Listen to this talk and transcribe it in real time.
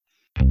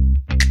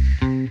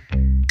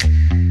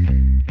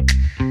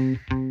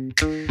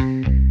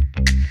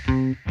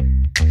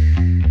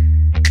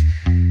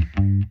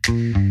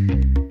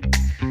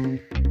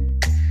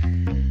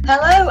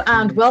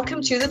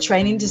Welcome to the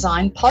Training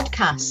Design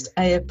Podcast,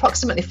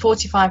 approximately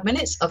 45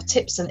 minutes of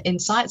tips and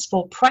insights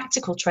for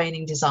practical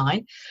training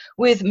design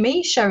with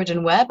me,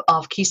 Sheridan Webb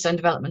of Keystone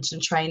Development and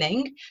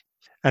Training.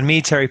 And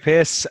me, Terry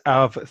Pearce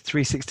of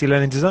 360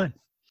 Learning Design.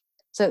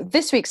 So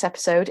this week's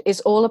episode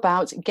is all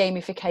about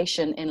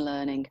gamification in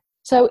learning.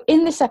 So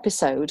in this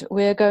episode,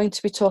 we're going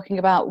to be talking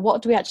about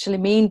what do we actually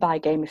mean by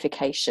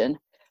gamification,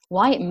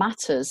 why it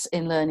matters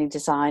in learning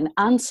design,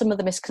 and some of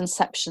the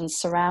misconceptions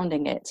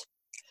surrounding it.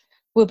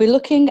 We'll be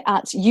looking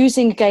at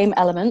using game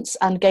elements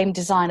and game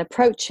design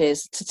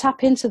approaches to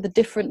tap into the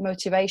different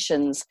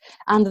motivations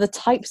and the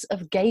types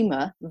of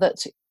gamer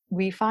that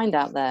we find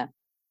out there.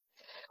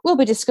 We'll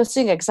be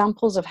discussing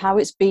examples of how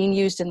it's been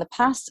used in the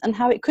past and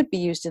how it could be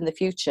used in the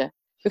future,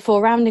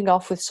 before rounding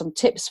off with some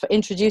tips for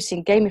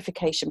introducing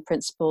gamification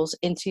principles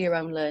into your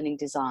own learning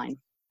design.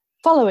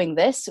 Following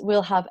this,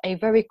 we'll have a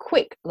very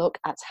quick look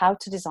at how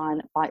to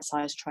design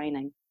bite-sized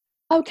training.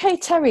 Okay,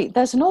 Terry,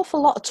 there's an awful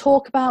lot of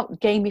talk about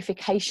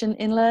gamification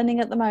in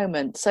learning at the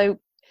moment. So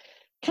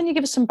can you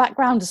give us some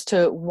background as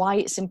to why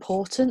it's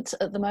important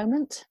at the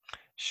moment?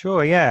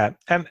 Sure, yeah.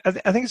 I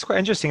think it's quite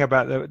interesting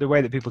about the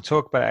way that people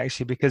talk about it,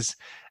 actually, because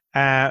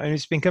and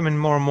it's becoming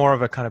more and more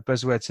of a kind of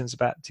buzzword since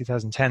about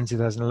 2010,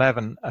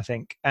 2011, I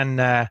think. And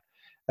I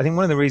think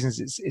one of the reasons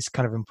it's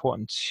kind of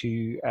important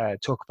to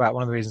talk about,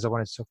 one of the reasons I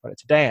wanted to talk about it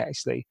today,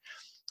 actually,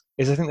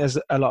 is I think there's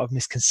a lot of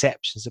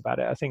misconceptions about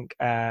it. I think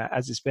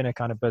as it's been a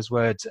kind of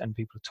buzzword and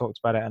people have talked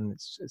about it and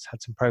it's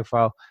had some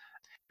profile,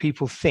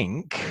 people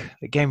think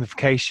that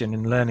gamification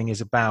in learning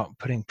is about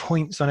putting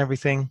points on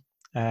everything,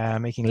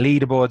 making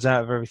leaderboards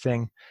out of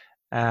everything,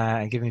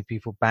 and giving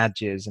people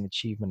badges and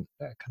achievement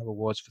kind of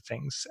awards for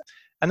things.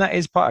 And that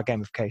is part of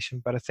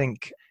gamification, but I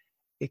think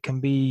it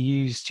can be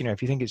used,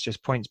 if you think it's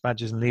just points,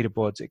 badges, and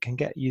leaderboards, it can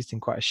get used in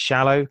quite a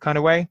shallow kind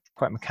of way,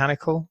 quite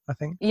mechanical, I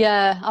think.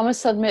 Yeah, I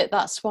must admit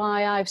that's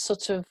why I've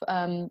sort of,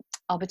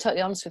 I'll be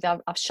totally honest with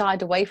you, I've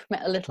shied away from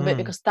it a little bit,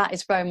 because that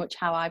is very much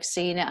how I've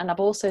seen it. And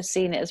I've also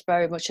seen it as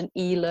very much an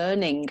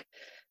e-learning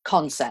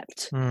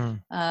concept.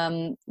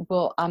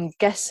 But I'm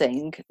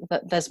guessing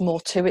that there's more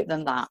to it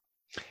than that.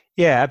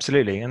 Yeah,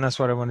 absolutely. And that's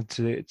what I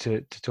wanted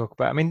to talk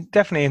about. I mean,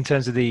 definitely in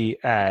terms of the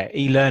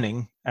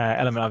e-learning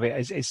element of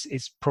it,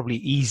 it's probably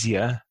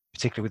easier,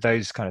 particularly with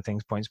those kind of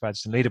things, points,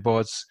 badges, and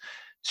leaderboards,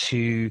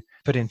 to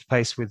put into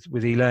place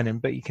with e-learning.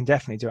 But you can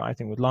definitely do it, I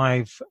think, with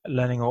live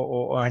learning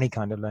or any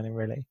kind of learning,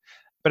 really.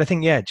 But I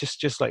think, yeah,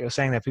 just like you're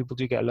saying there, people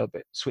do get a little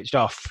bit switched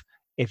off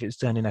if it's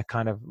done in a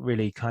kind of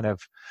really kind of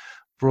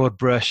broad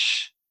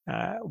brush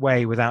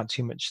way without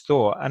too much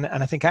thought. And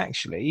I think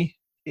actually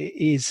it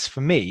is,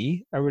 for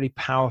me, a really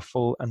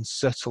powerful and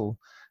subtle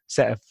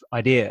set of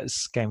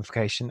ideas,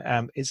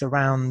 gamification. It's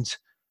around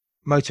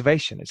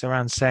motivation. It's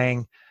around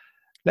saying,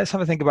 let's have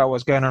a think about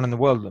what's going on in the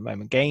world at the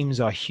moment. Games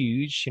are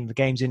huge. The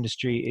games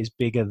industry is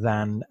bigger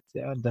than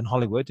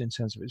Hollywood in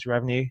terms of its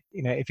revenue.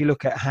 If you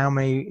look at how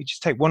many,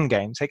 just take one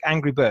game, take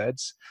Angry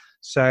Birds.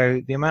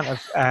 So the amount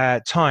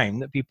of time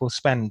that people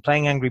spend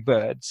playing Angry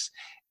Birds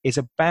is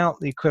about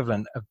the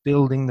equivalent of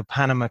building the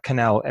Panama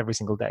Canal every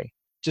single day.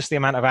 Just the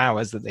amount of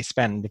hours that they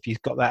spend. If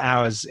you've got that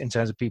hours in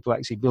terms of people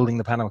actually building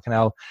the Panama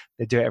Canal,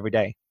 they do it every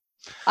day.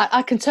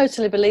 I can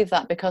totally believe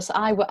that, because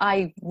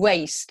I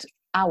waste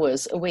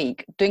hours a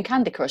week doing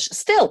Candy Crush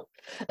still.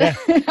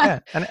 Yeah.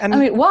 And I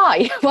mean,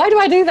 why do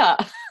I do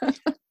that?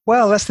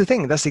 Well, that's the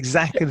thing. That's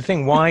exactly the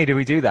thing. Why do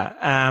we do that?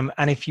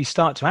 And if you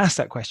start to ask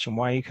that question,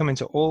 why, you come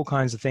into all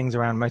kinds of things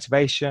around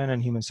motivation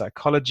and human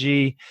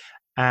psychology,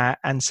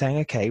 and saying,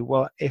 okay,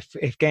 well,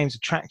 if games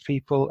attract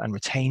people and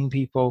retain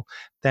people,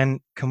 then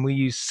can we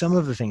use some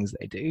of the things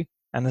they do?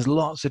 And there's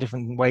lots of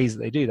different ways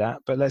that they do that,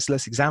 but let's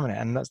examine it.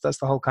 And that's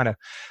the whole kind of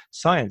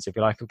science, if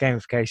you like, of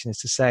gamification, is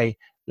to say,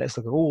 let's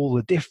look at all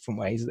the different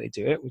ways that they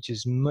do it, which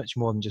is much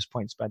more than just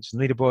points, badges,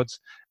 and leaderboards,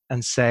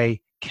 and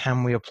say,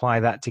 can we apply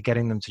that to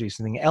getting them to do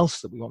something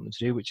else that we want them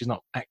to do, which is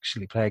not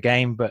actually play a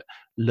game, but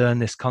learn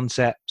this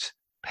concept,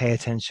 pay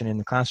attention in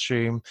the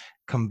classroom,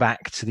 come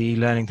back to the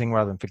e-learning thing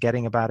rather than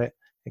forgetting about it,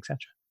 etc.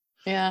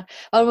 Yeah,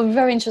 I'm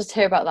very interested to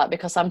hear about that,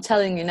 because I'm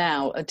telling you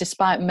now,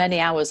 despite many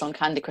hours on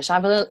Candy Crush,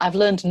 I've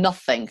learned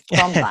nothing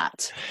from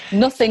that,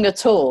 nothing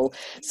at all.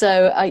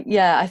 So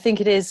I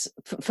think it is,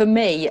 for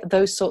me,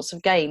 those sorts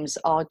of games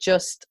are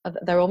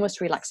they're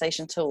almost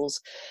relaxation tools.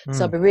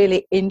 So it'll be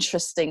really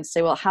interesting to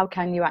see, well, how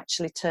can you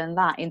actually turn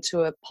that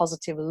into a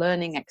positive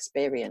learning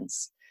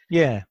experience?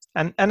 Yeah,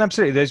 and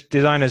absolutely, those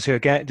designers who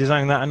are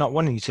designing that are not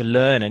wanting you to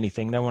learn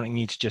anything. They're wanting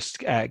you to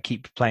just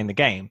keep playing the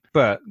game.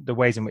 But the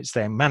ways in which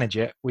they manage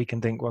it, we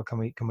can think, well, can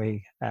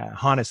we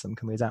harness them?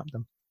 Can we adapt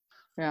them?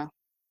 Yeah.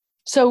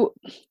 So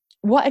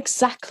what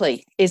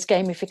exactly is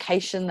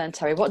gamification then,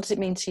 Terry? What does it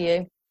mean to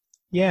you?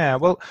 Yeah,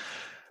 well,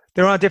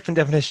 there are different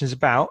definitions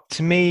about.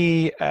 To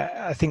me,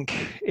 I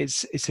think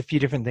it's a few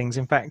different things.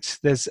 In fact,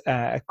 there's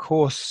a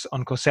course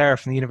on Coursera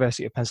from the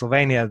University of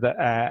Pennsylvania that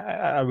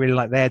I really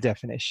like their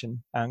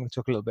definition. I'm going to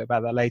talk a little bit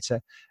about that later.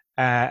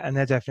 And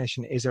their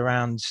definition is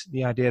around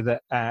the idea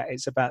that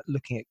it's about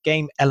looking at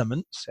game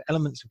elements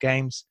of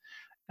games,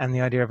 and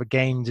the idea of a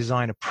game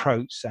design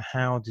approach, so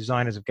how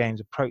designers of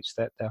games approach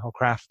their whole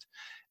craft,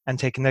 and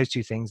taking those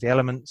two things, the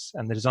elements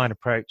and the design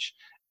approach,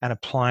 and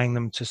applying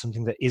them to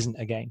something that isn't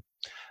a game.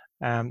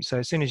 So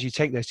as soon as you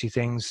take those two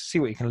things, see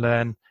what you can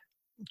learn,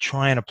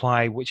 try and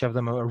apply whichever of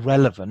them are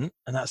relevant,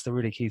 and that's the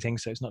really key thing.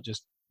 So it's not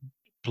just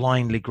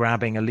blindly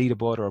grabbing a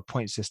leaderboard or a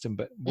point system,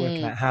 but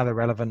working out how they're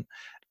relevant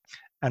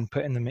and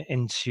putting them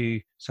into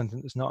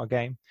something that's not a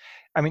game.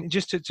 I mean,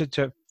 just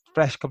to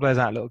flesh a couple of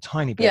those out a little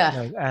tiny bit.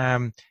 Yeah. You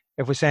know,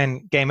 if we're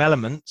saying game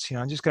elements,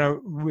 I'm just going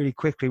to really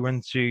quickly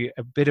run through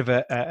a bit of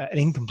an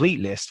incomplete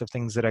list of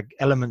things that are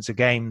elements of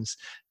games,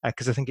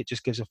 because I think it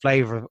just gives a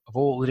flavor of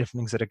all the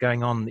different things that are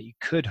going on that you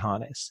could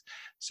harness.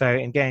 So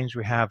in games,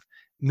 we have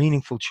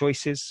meaningful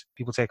choices.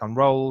 People take on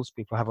roles.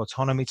 People have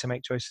autonomy to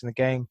make choices in the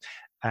game.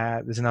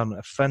 There's an element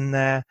of fun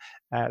there.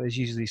 There's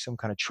usually some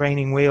kind of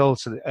training wheel,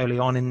 so that early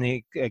on in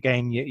the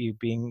game, you're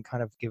being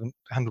kind of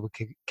handled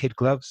with kid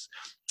gloves.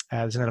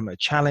 There's an element of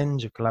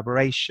challenge, of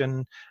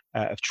collaboration,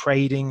 of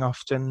trading,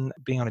 often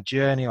being on a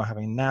journey or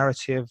having a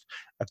narrative,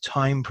 of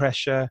time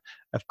pressure,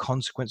 of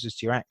consequences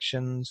to your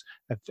actions,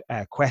 of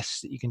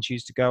quests that you can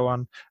choose to go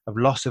on, of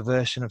loss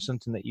aversion of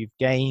something that you've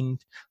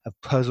gained, of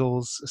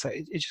puzzles. So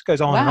it just goes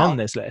on and on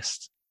this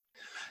list.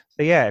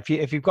 So yeah,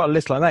 if you've got a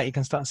list like that, you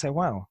can start to say,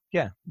 wow,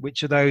 yeah,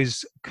 which of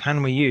those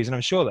can we use? And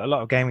I'm sure that a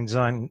lot of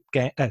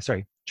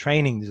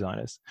training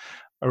designers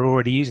are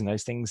already using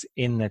those things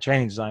in their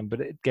training design.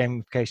 But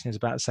gamification is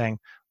about saying,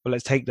 well,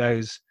 let's take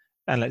those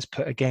and let's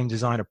put a game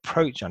design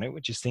approach on it,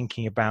 which is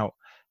thinking about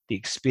the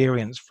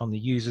experience from the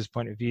user's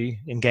point of view,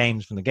 in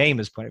games from the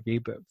gamer's point of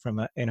view, but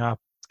in our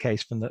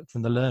case, from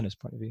the learner's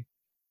point of view.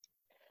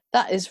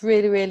 That is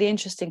really, really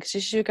interesting, because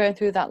as you're going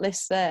through that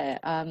list there,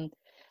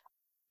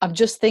 I'm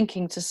just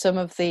thinking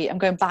to I'm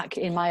going back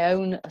in my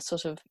own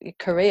sort of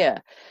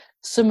career,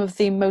 some of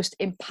the most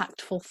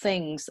impactful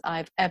things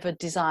I've ever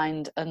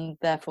designed and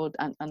therefore,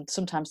 and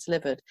sometimes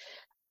delivered,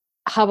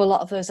 have a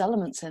lot of those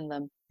elements in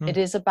them. It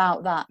is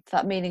about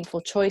that meaningful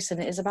choice, and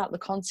it is about the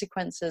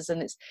consequences,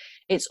 and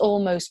it's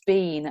almost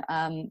been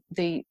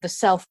the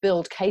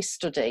self-build case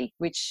study,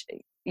 which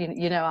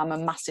I'm a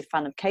massive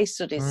fan of case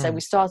studies. So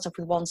we start off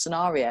with one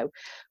scenario,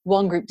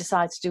 one group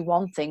decides to do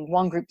one thing,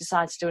 one group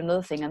decides to do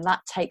another thing, and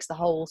that takes the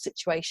whole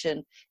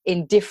situation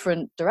in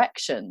different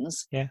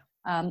directions.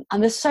 And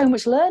there's so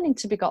much learning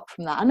to be got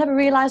from that. I never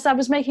realized I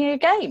was making a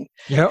game.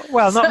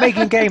 Well, not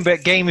making a game, but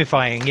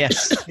gamifying.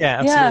 Yes. Yeah,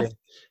 absolutely.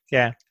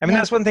 Yeah. I mean,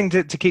 that's one thing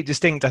to keep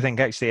distinct, I think,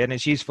 actually, and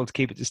it's useful to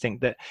keep it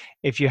distinct, that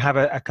if you have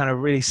a kind of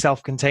really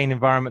self-contained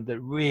environment that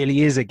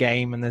really is a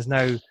game, and there's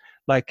no,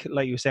 like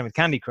you were saying with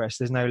Candy Crush,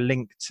 there's no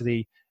link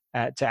to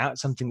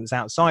something that's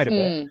outside of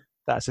it.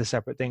 That's a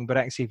separate thing. But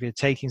actually, if you're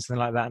taking something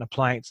like that and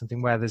applying it to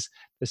something where there's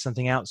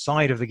something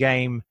outside of the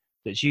game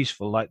that's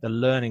useful, like the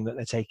learning that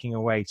they're taking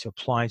away to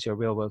apply to a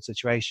real world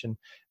situation,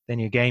 then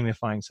you're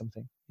gamifying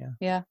something.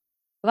 Yeah.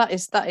 Well,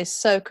 that is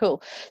so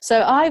cool.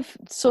 So I've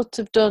sort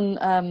of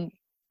done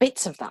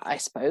bits of that, I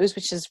suppose,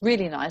 which is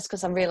really nice,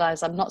 because I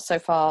realise I'm not so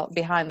far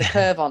behind the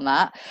curve on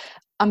that.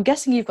 I'm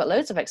guessing you've got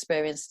loads of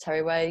experience,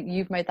 Terry, where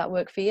you've made that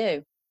work for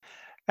you.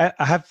 I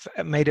have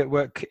made it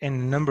work in a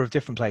number of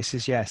different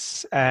places,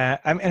 yes.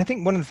 I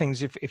think one of the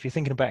things, if you're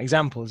thinking about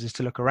examples, is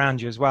to look around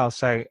you as well.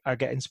 So I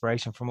get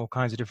inspiration from all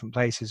kinds of different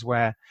places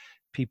where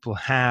people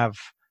have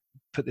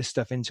put this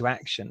stuff into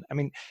action. I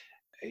mean,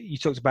 you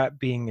talked about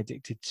being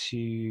addicted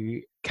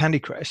to Candy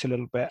Crush a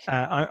little bit.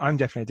 I'm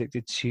definitely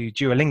addicted to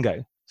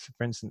Duolingo,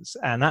 for instance,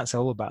 and that's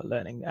all about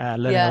learning a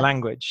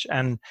language.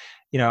 And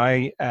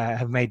I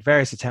have made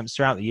various attempts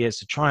throughout the years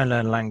to try and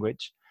learn a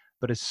language,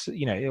 but it's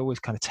it always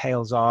kind of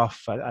tails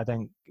off. I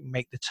don't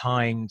make the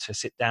time to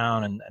sit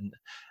down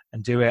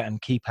and do it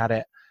and keep at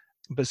it.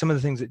 But some of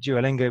the things that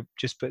Duolingo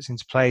just puts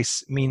into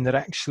place mean that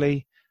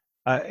actually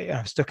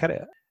I've stuck at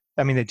it.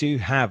 I mean, they do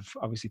have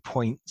obviously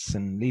points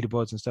and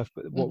leaderboards and stuff,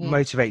 but what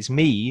motivates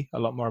me a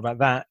lot more about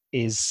that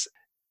is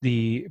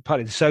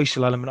partly the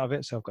social element of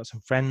it. So I've got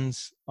some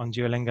friends on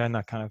Duolingo, and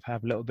I kind of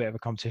have a little bit of a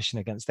competition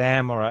against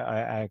them, or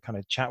I kind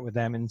of chat with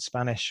them in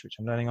Spanish, which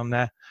I'm learning on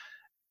there.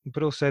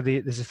 But also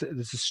there's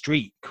a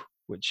streak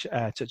which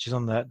touches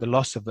on the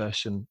loss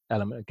aversion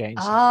element of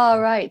games.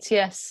 Right,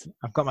 yes.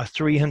 I've got my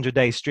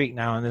 300-day streak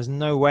now, and there's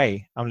no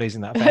way I'm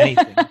losing that for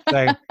anything.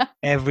 So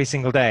every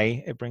single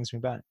day it brings me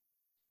back.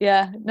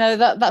 Yeah, no,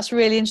 that's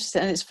really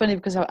interesting, and it's funny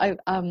because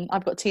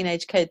I've got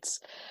teenage kids,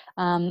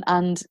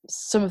 and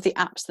some of the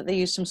apps that they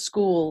use from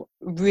school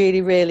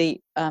really,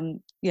 really,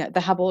 they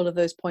have all of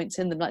those points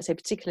in them, like say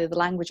particularly the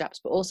language apps,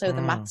 but also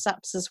the maths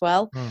apps as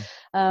well.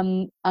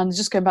 And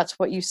just going back to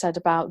what you said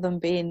about them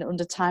being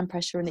under time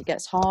pressure and it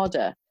gets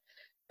harder,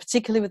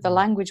 particularly with the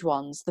language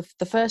ones.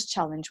 The first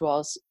challenge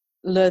was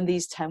learn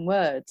these 10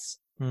 words.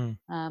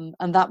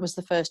 And that was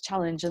the first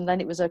challenge, and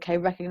then it was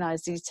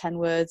recognize these 10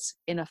 words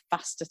in a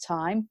faster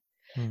time.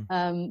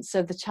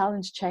 So the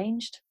challenge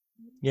changed,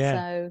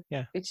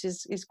 which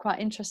is quite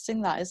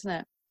interesting, that, isn't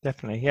it?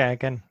 Definitely.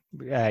 Again,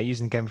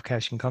 using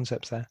gamification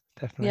concepts there,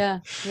 definitely.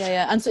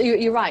 Yeah. And so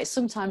you're right.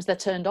 Sometimes they're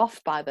turned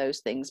off by those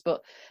things,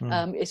 but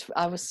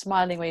I was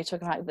smiling when you're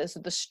talking about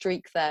the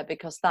streak there,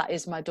 because that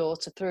is my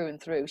daughter through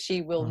and through.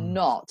 She will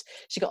not.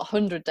 She got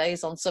 100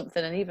 days on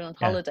something, and even on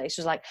holiday,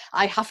 she was like,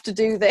 "I have to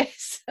do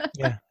this."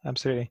 Yeah,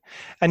 absolutely.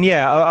 And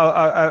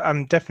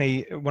I'm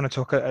definitely want to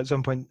talk at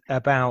some point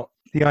about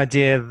the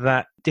idea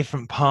that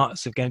different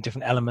parts of game,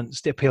 different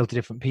elements appeal to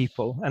different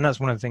people. And that's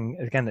one of the things,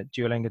 again, that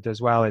Duolingo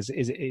does well, is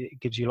it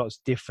gives you lots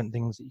of different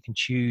things that you can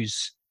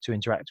choose to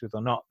interact with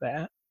or not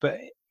there. But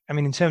I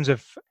mean, in terms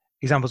of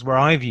examples where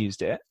I've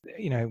used it,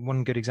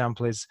 one good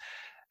example is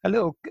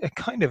a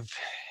kind of,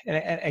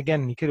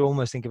 again, you could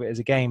almost think of it as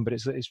a game, but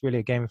it's really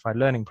a gamified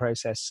learning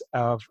process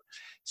of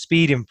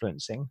speed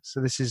influencing. So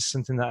this is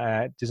something that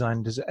I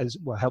designed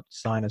helped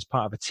design as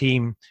part of a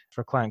team for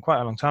a client quite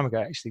a long time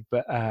ago, actually,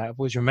 but I've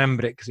always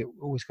remembered it because it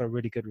always got a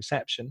really good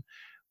reception,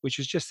 which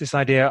was just this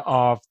idea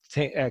of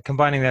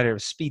combining the idea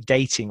of speed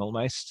dating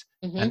almost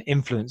and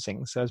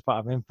influencing. So as part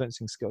of an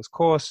influencing skills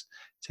course,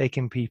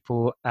 taking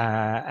people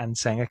and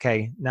saying,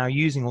 okay, now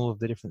using all of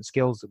the different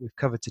skills that we've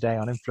covered today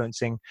on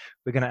influencing,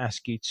 we're going to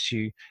ask you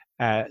to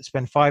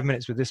spend 5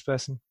 minutes with this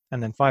person,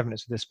 and then 5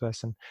 minutes with this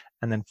person,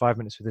 and then 5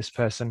 minutes with this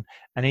person.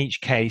 And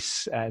each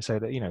case, so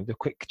that, the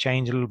quick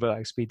change, a little bit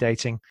like speed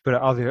dating, but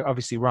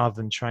obviously rather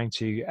than trying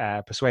to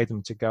persuade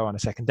them to go on a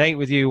second date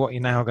with you, what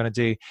you're now going to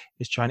do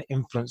is try and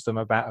influence them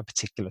about a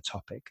particular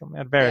topic. And we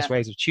had various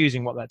ways of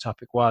choosing what that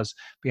topic was,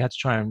 but you had to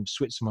try and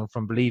switch someone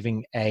from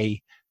believing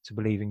A to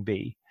believing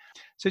B.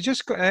 So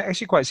just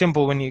actually quite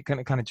simple when you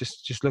kind of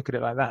just look at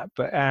it like that,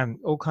 but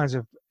all kinds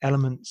of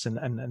elements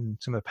and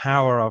some of the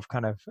power of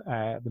kind of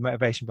the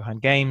motivation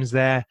behind games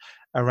there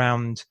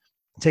around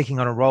taking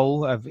on a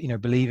role of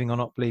believing or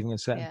not believing a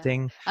certain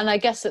thing. And I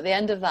guess at the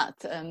end of that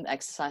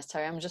exercise,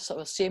 Terry, I'm just sort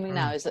of assuming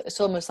now is that it's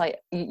almost like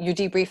you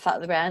debrief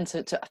that at the end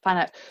to find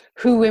out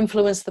who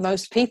influenced the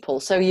most people.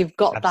 So you've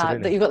got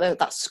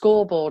that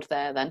scoreboard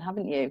there then,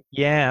 haven't you?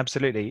 Yeah,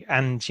 absolutely.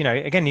 And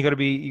again,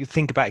 you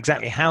think about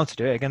exactly how to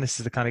do it. Again, this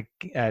is the kind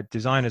of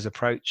designer's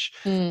approach.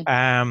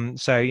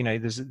 So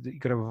you've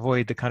got to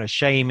avoid the kind of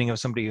shaming of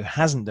somebody who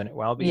hasn't done it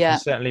well, but you can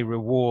certainly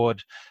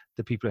reward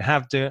the people who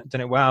have done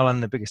it well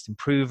and the biggest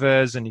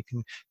improvers, and you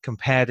can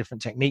compare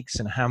different techniques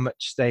and how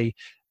much they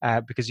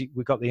because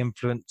we've got the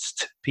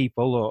influenced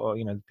people or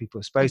the people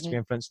who are supposed to be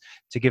influenced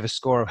to give a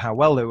score of how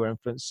well they were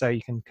influenced, so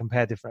you can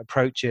compare different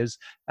approaches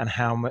and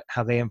how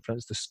they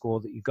influence the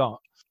score that you got.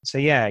 So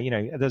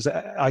there's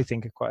I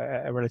think quite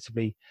a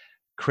relatively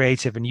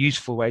creative and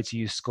useful way to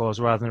use scores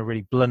rather than a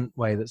really blunt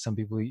way that some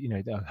people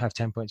have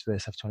 10 points for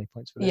this, have 20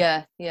 points for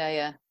this.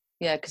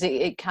 Because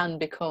it can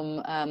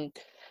become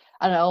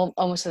I don't know,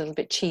 almost a little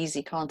bit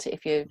cheesy, can't it?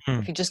 If you're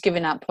just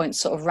giving out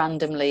points sort of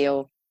randomly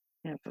or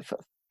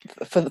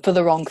for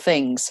the wrong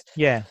things.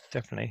 Yeah,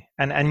 definitely.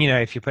 And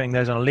if you're putting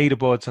those on a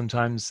leaderboard,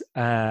 sometimes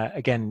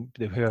again,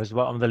 whoever's at the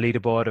bottom of the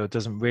leaderboard or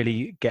doesn't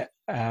really get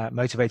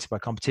motivated by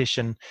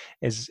competition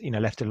is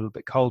left a little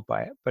bit cold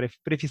by it. But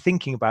if you're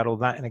thinking about all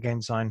that in a game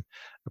design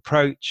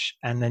approach,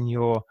 and then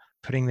you're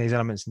putting these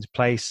elements into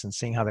place and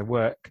seeing how they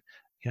work,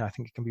 I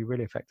think it can be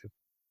really effective.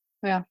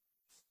 Yeah,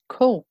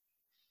 cool.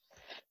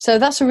 So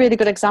that's a really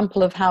good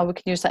example of how we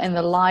can use that in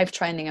the live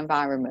training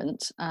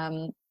environment.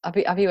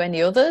 Have you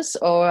any others,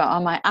 or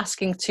am I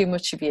asking too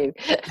much of you?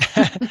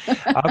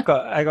 I've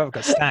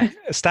got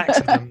stacks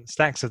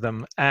of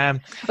them. Well,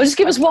 just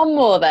give us one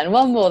more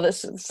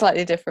that's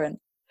slightly different.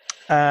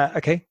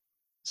 Okay,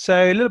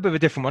 so a little bit of a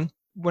different one.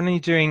 When you're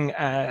doing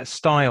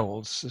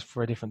styles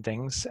for different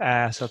things, so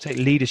I'll take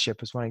leadership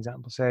as one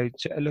example. So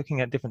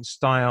looking at different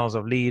styles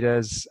of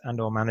leaders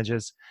and or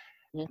managers.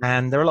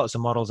 And there are lots of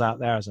models out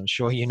there, as I'm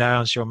sure you know.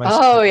 I'm sure most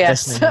people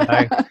listening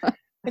know.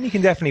 And you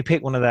can definitely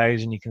pick one of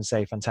those, and you can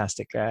say,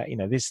 "Fantastic!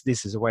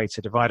 This is a way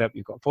to divide up.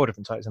 You've got 4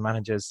 different types of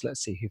managers. Let's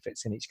see who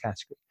fits in each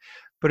category."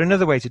 But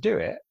another way to do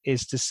it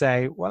is to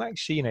say, "Well,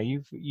 actually,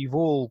 you've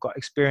all got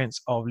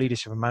experience of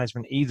leadership and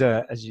management,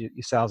 either as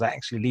yourselves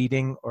actually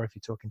leading, or if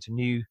you're talking to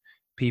new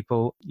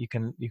people, you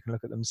can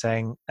look at them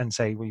say,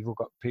 well, you've all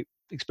got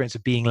experience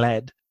of being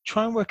led.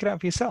 Try and work it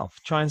out for yourself.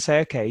 Try and say,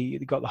 okay,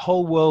 you've got the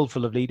whole world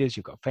full of leaders.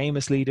 You've got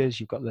famous leaders.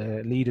 You've got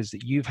the leaders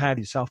that you've had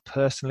yourself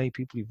personally,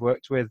 people you've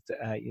worked with,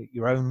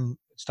 your own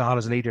style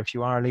as a leader, if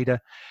you are a leader.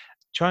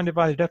 Try and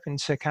divide it up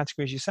into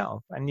categories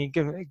yourself. And you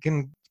can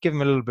give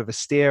them a little bit of a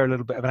steer, a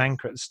little bit of an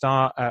anchor at the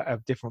start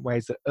of different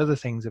ways that other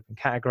things have been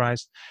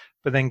categorized,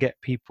 but then get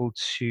people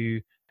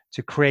to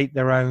create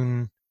their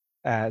own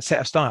set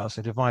of styles.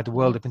 So divide the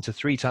world up into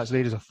 3 types of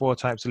leaders or 4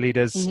 types of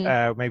leaders,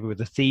 maybe with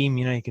a theme.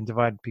 You can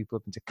divide people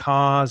up into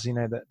cars,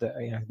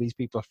 that these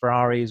people are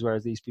Ferraris,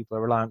 whereas these people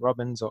are Reliant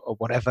Robins or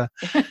whatever.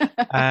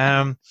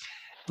 And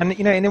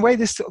in a way,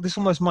 this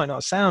almost might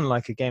not sound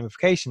like a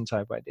gamification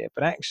type idea,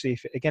 but actually,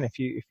 if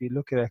you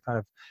look at a kind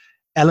of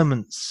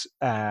elements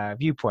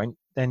viewpoint,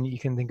 then you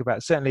can think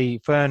about certainly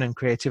fun and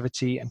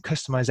creativity and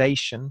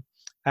customization.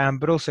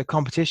 But also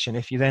competition.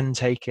 If you then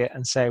take it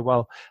and say,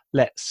 well,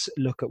 let's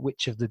look at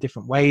which of the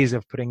different ways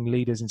of putting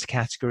leaders into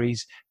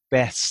categories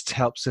best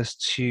helps us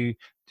to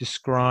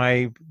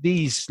describe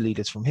these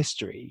leaders from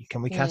history?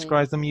 Can we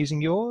categorize them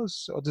using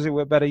yours, or does it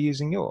work better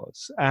using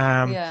yours?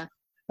 Yeah.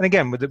 And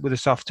again, with a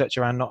soft touch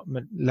around not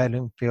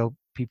letting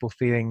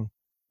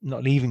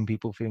not leaving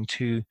people feeling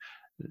too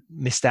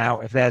missed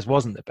out if theirs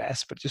wasn't the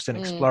best, but just an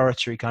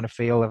exploratory kind of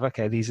feel of,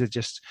 okay, these are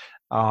just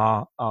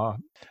our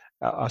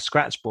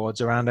scratch boards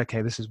around,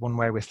 okay, this is one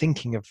way we're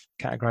thinking of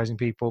categorizing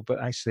people,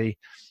 but actually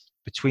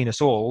between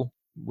us all,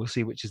 we'll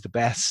see which is the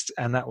best,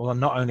 and that will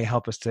not only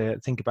help us to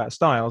think about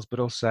styles, but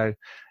also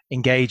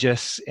engage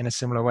us in a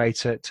similar way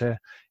to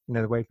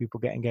the way people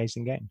get engaged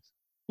in games.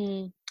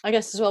 I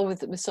guess as well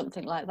with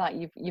something like that,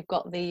 you've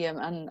got the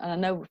and I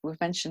know we've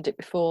mentioned it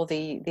before,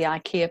 the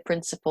IKEA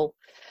principle,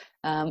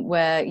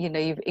 where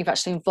you've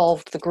actually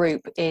involved the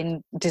group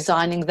in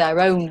designing their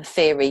own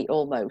theory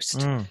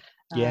almost.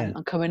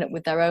 And coming up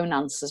with their own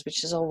answers,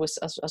 which is always,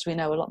 as we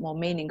know, a lot more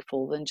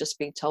meaningful than just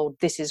being told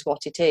this is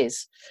what it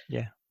is.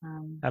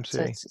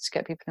 Absolutely. So to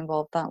get people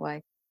involved that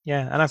way.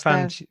 And I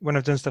found when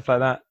I've done stuff like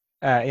that,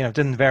 I've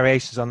done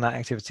variations on that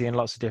activity in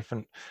lots of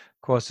different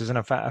courses, and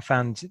I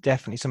found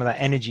definitely some of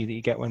that energy that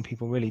you get when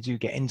people really do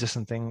get into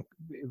something,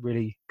 it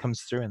really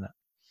comes through in that.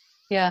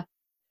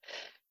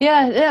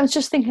 I was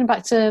just thinking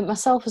back to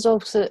myself as well.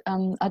 So,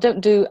 I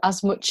don't do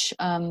as much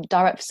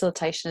direct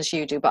facilitation as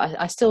you do, but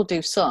I still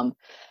do some.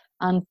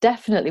 And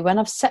definitely when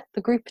I've set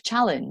the group a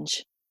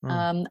challenge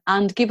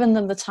and given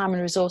them the time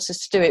and resources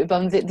to do it,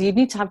 but you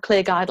need to have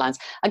clear guidelines.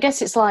 I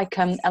guess it's like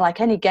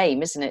any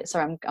game, isn't it? So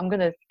I'm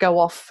going to go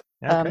off.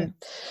 I'm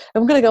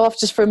going to go off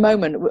just for a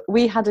moment.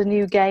 We had a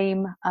new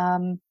game. I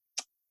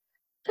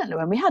don't know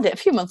when we had it, a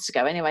few months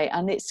ago anyway,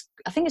 and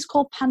I think it's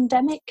called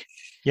Pandemic.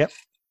 Yep.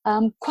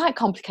 Quite a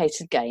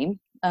complicated game.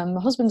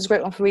 My husband's a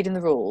great one for reading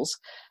the rules,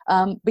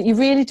 but you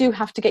really do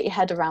have to get your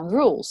head around the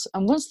rules.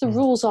 And once the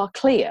rules are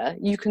clear,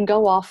 you can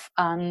go off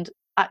and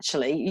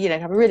actually,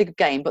 have a really good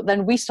game. But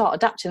then we start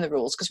adapting the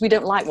rules because we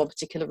don't like one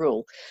particular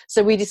rule.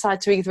 So we decide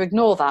to either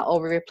ignore that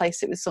or we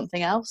replace it with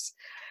something else.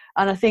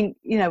 And I think,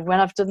 when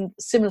I've done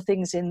similar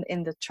things in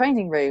the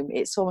training room,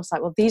 it's almost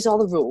like, well, these are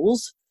the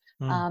rules.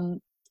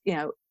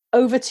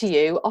 Over to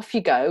you, off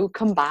you go,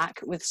 come back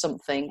with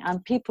something.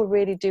 And people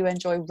really do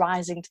enjoy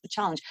rising to the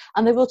challenge.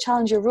 And they will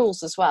challenge your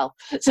rules as well.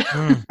 So,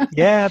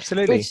 yeah,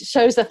 absolutely. Which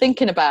shows they're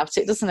thinking about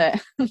it, doesn't it?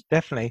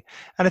 Definitely.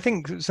 And I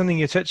think something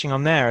you're touching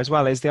on there as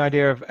well is the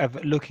idea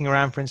of looking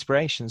around for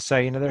inspiration.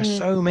 So, there are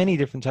so many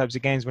different types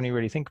of games when you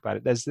really think about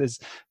it. There's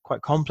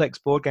quite complex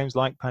board games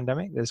like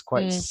Pandemic. There's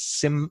quite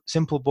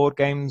simple board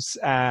games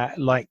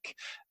like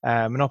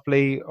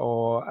Monopoly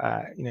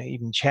or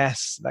even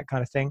chess, that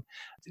kind of thing.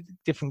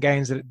 Different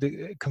games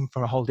that come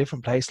from a whole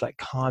different place, like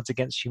Cards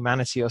Against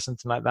Humanity or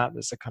something like that.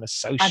 That's a kind of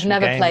social I've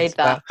never game. played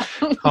that.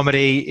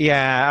 Comedy.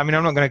 Yeah, I mean,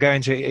 I'm not going to go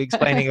into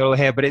explaining it all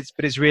here, but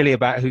it's really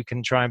about who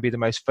can try and be the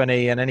most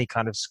funny, and any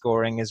kind of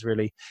scoring is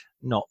really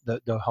not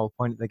the whole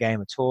point of the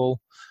game at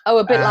all. Oh,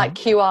 a bit like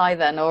QI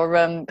then, or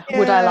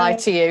Would I Lie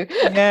to You?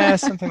 Yeah,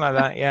 something like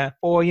that, yeah.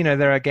 Or,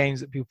 there are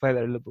games that people play that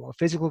are a little bit more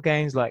physical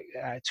games, like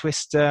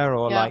Twister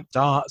or like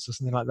darts or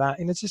something like that.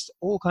 And it's just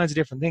all kinds of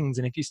different things.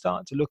 And if you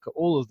start to look at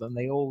all of them,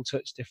 they all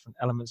touch different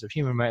elements of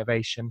human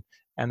motivation,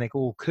 and they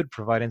all could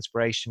provide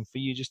inspiration for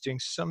you just doing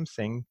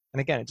something.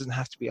 And again, it doesn't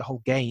have to be a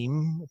whole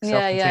game,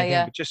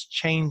 but just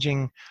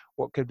changing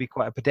what could be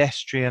quite a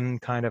pedestrian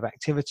kind of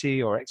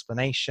activity or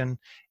explanation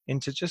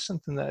into just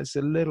something that is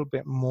a little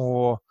bit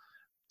more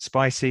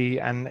spicy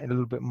and a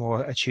little bit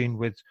more attuned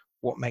with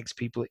what makes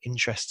people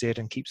interested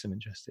and keeps them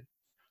interested.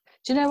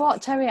 Do you know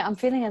what, Terry? I'm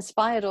feeling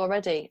inspired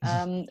already.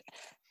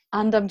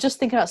 And I'm just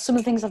thinking about some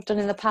of the things I've done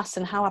in the past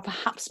and how I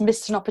perhaps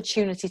missed an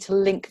opportunity to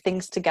link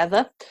things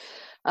together.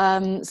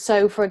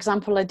 So, for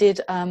example, I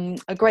did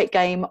a great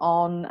game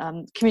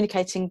on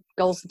communicating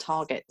goals and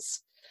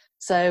targets.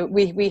 So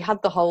we had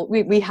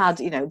we had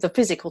the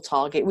physical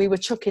target. We were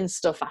chucking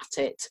stuff at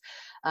it,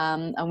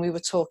 and we were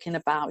talking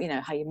about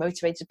how you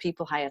motivated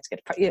people, how you had to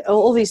get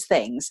all these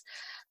things.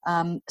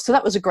 So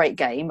that was a great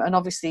game, and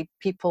obviously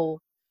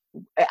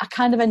I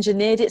kind of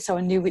engineered it so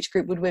I knew which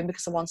group would win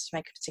because I wanted to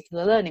make a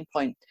particular learning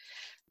point.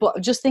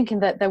 But just thinking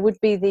that there would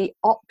be the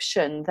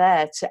option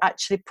there to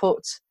actually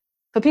put,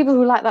 for people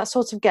who like that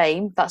sort of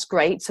game, that's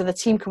great. So the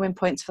team can win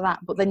points for that.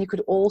 But then you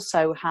could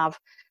also have,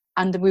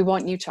 and we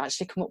want you to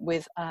actually come up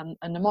with a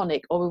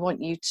mnemonic, or we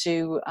want you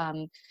to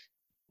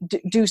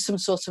do some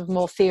sort of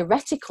more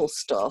theoretical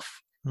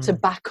stuff to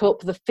back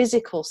up the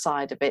physical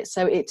side of it.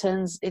 So it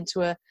turns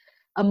into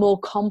a more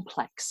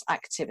complex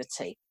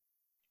activity.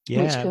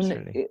 Yeah, which can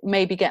absolutely.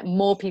 maybe get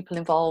more people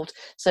involved.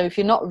 So if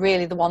you're not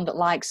really the one that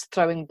likes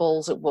throwing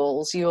balls at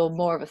walls, you're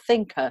more of a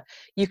thinker,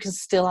 you can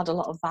still add a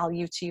lot of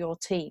value to your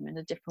team in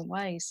a different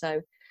way.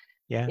 So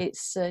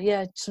it's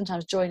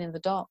sometimes joining the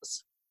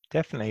dots.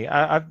 Definitely.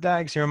 That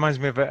actually reminds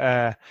me of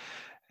a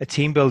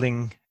team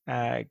building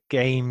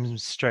game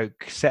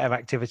stroke set of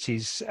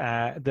activities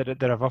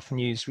that I've often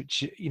used,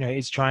 which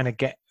is trying to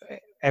get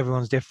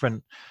everyone's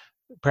different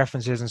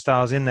preferences and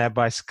styles in there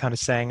by kind of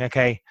saying,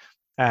 okay,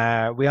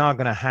 we are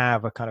going to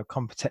have a kind of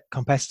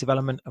competitive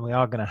element, and we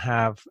are going to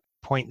have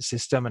point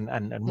system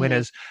and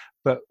winners,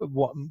 but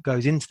what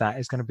goes into that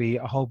is going to be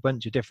a whole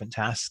bunch of different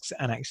tasks,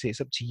 and actually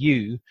it's up to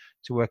you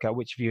to work out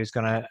which of you is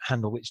going to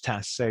handle which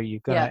tasks. So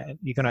you're going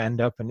to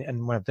end up,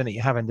 and when I've done it,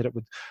 you have ended up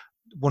with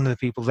one of the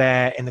people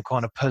there in the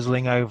corner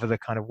puzzling over the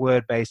kind of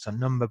word-based or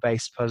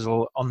number-based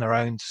puzzle on their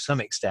own to some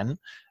extent,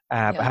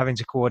 but having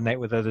to coordinate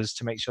with others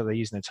to make sure they're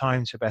using the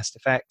time to best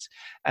effect.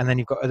 And then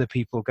you've got other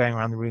people going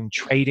around the room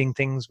trading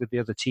things with the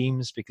other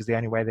teams, because the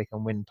only way they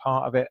can win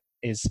part of it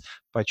is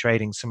by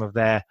trading some of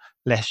their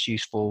less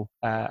useful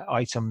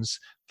items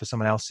for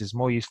someone else's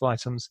more useful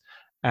items.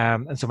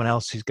 And someone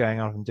else who's going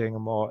on and doing a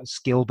more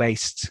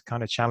skill-based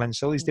kind of challenge.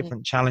 So all these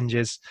different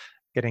challenges,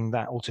 getting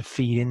that all to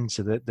feed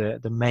into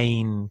the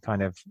main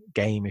kind of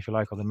game, if you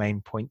like, or the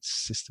main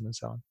points system and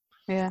so on.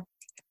 Yeah.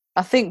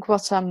 I think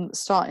what I'm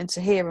starting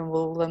to hear, and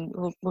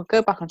we'll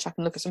go back on track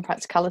and look at some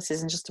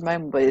practicalities in just a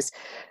moment, but is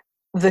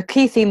the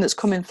key theme that's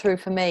coming through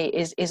for me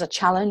is a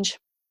challenge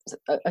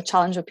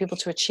for people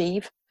to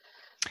achieve,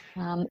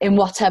 in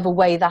whatever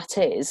way that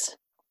is.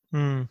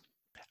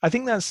 I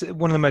think that's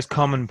one of the most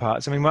common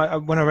parts. I mean,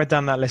 when I read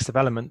down that list of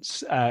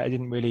elements, I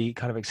didn't really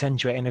kind of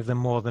accentuate any of them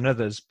more than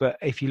others. But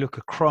if you look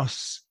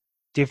across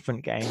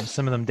different games,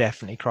 some of them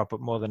definitely crop up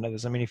more than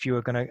others. I mean, if you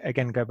were going to,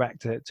 again, go back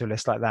to a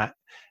list like that,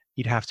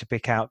 you'd have to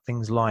pick out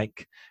things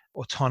like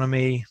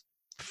autonomy,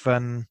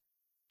 fun,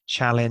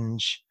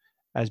 challenge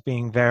as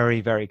being very,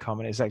 very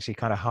common. It's actually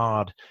kind of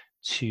hard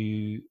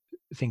to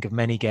think of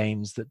many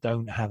games that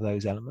don't have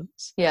those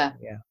elements. Yeah.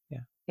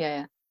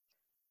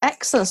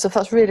 Excellent stuff.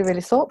 That's really,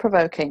 really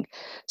thought-provoking.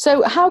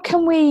 So how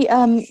can we,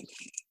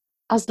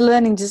 as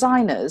learning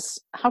designers,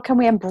 how can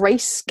we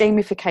embrace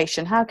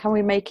gamification? How can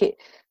we make it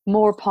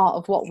more a part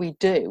of what we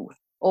do?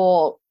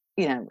 Or,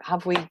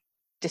 have we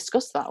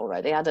discussed that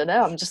already? I don't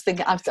know. I'm just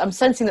thinking, I'm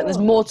sensing that there's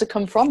more to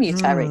come from you,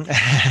 Terry.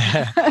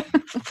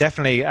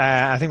 Definitely.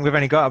 I think we've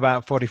only got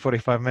about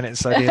 45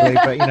 minutes ideally,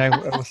 but,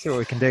 we'll see what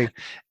we can do.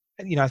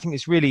 I think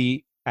it's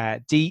really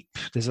deep.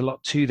 There's a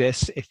lot to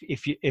this.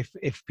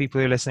 If people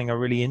who are listening are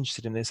really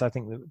interested in this, I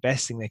think the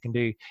best thing they can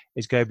do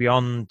is go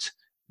beyond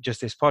just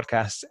this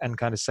podcast and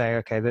kind of say,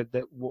 okay,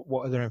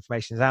 what other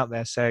information is out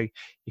there, so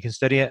you can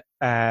study it.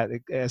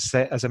 As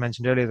I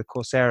mentioned earlier, the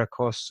Coursera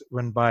course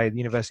run by the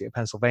University of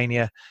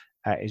Pennsylvania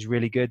is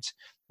really good.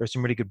 There are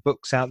some really good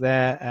books out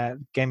there.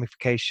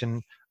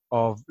 Gamification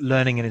of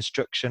Learning and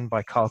Instruction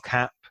by Carl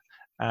Kapp,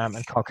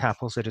 and Carl Kapp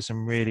also does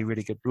some really,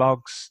 really good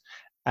blogs.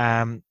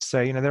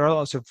 So there are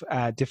lots of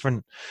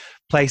different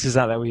places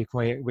out there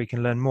where we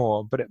can learn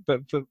more.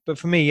 But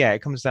for me,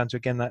 it comes down to,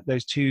 again, that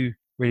those two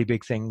really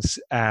big things.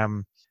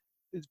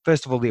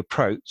 First of all, the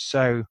approach.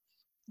 So,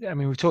 I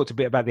mean, we've talked a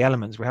bit about the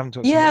elements. We haven't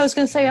talked. Yeah, I was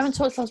going to say, we haven't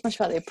talked as much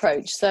about the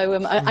approach.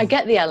 So I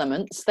get the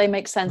elements; they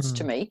make sense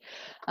to me.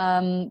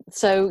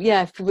 So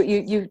yeah,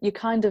 you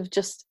kind of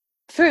just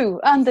you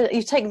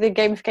take the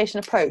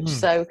gamification approach.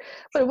 So,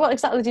 but what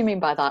exactly do you mean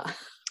by that?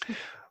 Well,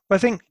 I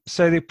think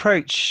so. The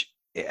approach.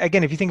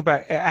 Again, if you think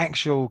about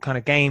actual kind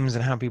of games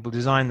and how people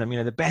design them,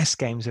 the best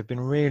games have been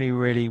really,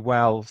 really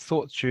well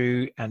thought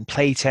through and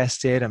play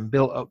tested and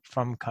built up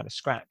from kind of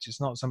scratch. It's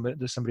not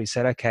somebody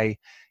said, okay,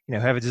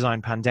 whoever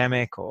designed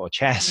Pandemic or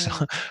chess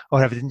or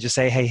whatever didn't just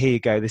say, hey, here you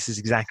go, this is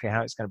exactly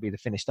how it's going to be the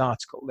finished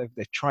article.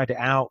 They've tried it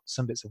out.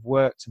 Some bits have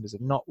worked, some bits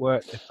have not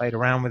worked. They've played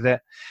around with it.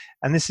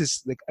 And this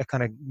is a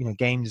kind of,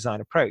 game design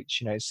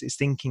approach. It's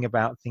thinking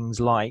about things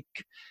like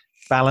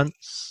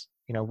balance.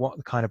 What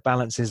the kind of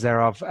balance is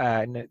there of,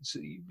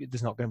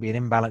 there's not going to be an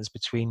imbalance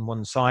between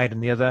one side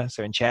and the other.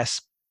 So in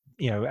chess,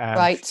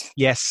 right.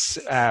 Yes,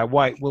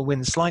 white will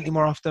win slightly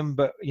more often,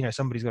 but,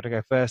 somebody's got to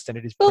go first, and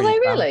it is Will pretty they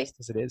balanced really?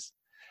 As it is.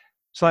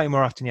 Slightly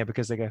more often,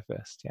 because they go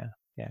first.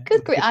 Yeah.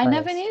 Good grief, I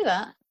never knew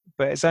that.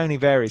 But it's only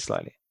varies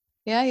slightly.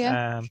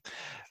 Yeah.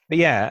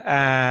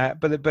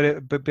 But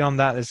beyond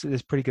that,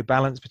 there's pretty good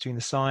balance between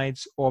the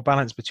sides, or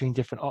balance between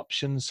different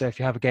options. So if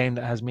you have a game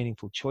that has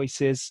meaningful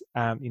choices,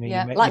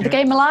 the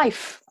game of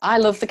life. I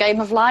love the game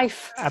of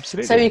life.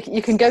 Absolutely. So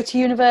you can go to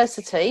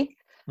university,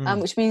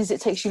 which means it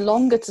takes you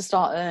longer to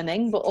start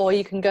earning, or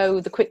you can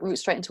go the quick route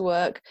straight into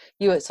work.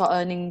 You start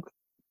earning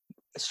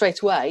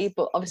straight away,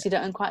 but obviously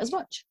don't earn quite as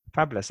much.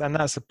 Fabulous. And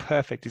that's a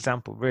perfect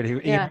example, really.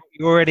 You're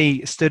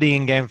already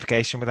studying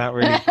gamification without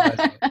really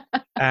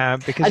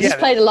because I just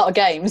played a lot of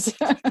games.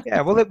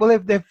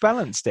 They've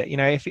balanced it.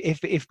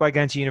 If by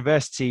going to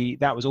university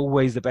that was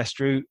always the best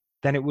route,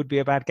 then it would be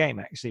a bad game,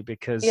 actually,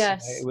 because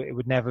it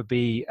would never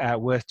be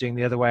worth doing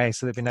the other way.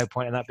 So there'd be no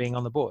point in that being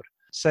on the board.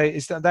 So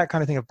it's that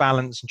kind of thing of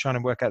balance and trying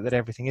to work out that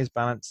everything is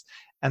balanced.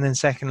 And then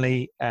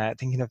secondly,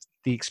 thinking of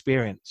the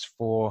experience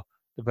for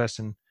the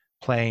person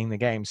playing the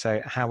game.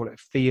 So how will it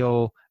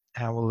feel?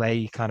 How will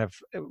they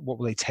what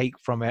will they take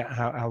from it?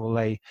 How will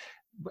they,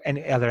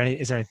 is there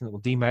anything that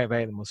will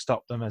demotivate them, will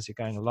stop them as you're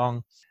going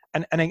along?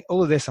 And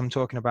all of this I'm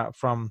talking about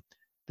from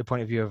the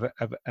point of view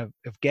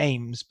of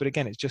games, but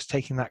again, it's just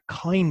taking that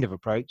kind of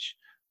approach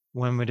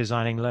when we're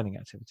designing learning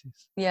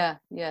activities. Yeah.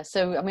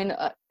 So, I mean,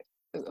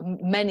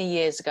 many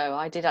years ago,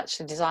 I did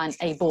actually design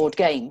a board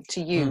game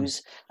to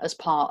use as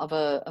part of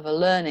a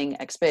learning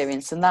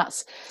experience, and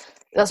that's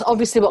that's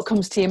obviously what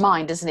comes to your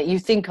mind, isn't it? You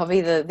think of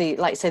either the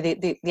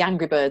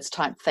Angry Birds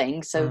type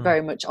thing, so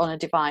very much on a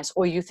device,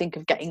 or you think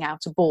of getting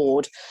out a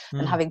board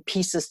and having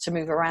pieces to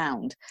move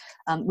around,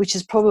 which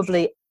is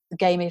probably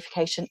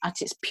gamification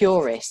at its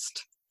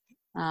purest.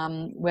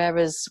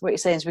 Whereas what you're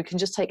saying is we can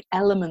just take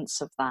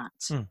elements of that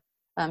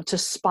to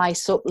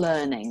spice up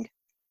learning.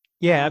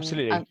 Yeah,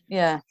 absolutely.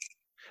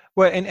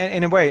 Well,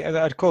 in a way,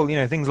 I'd call,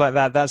 things like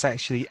that, that's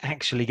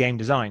actually game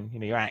design.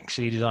 You're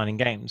actually designing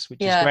games,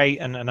 which is great,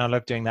 and I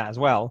love doing that as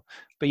well.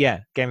 But yeah,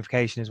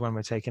 gamification is when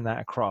we're taking that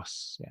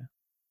across.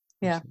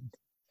 Yeah.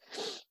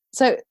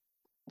 So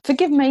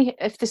forgive me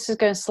if this is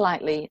going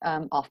slightly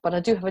off, but I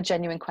do have a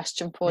genuine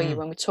question for you.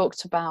 When we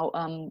talked about,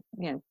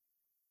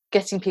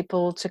 getting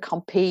people to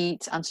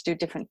compete and to do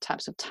different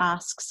types of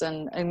tasks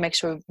and make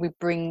sure we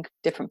bring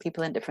different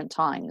people in different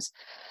times.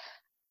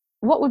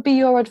 What would be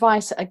your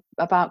advice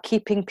about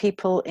keeping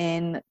people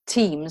in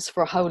teams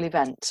for a whole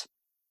event?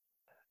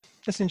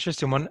 That's an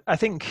interesting one. I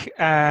think,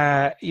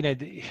 there's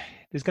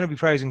going to be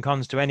pros and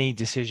cons to any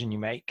decision you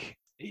make.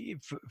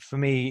 For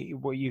me,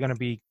 what you're going to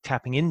be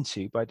tapping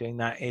into by doing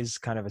that is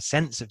kind of a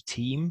sense of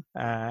team,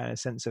 a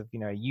sense of,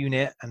 a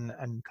unit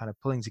and kind of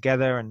pulling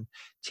together and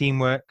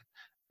teamwork,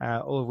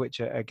 all of which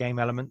are game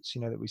elements,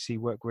 that we see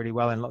work really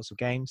well in lots of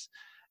games.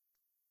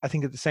 I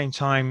think at the same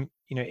time,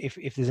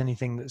 if there's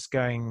anything that's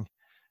going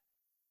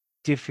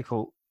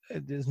difficult,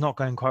 it's not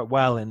going quite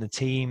well in the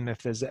team,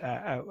 if there's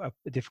a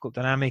difficult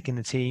dynamic in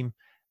the team,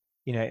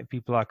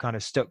 people are kind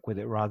of stuck with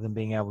it rather than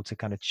being able to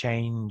kind of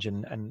change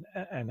and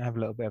have a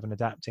little bit of an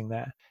adapting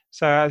there.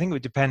 So I think it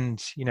would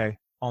depend,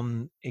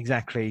 on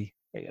exactly,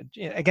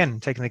 again,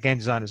 taking the game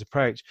designer's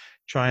approach,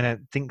 trying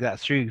to think that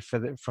through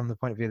from the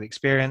point of view of the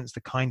experience, the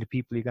kind of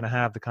people you're going to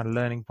have, the kind of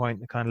learning point,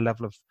 the kind of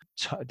level of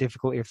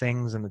difficulty of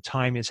things and the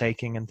time you're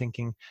taking, and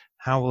thinking,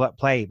 how will that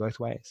play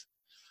both ways?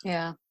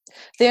 Yeah.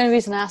 The only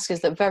reason I ask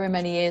is that very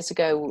many years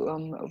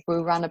ago, we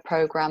ran a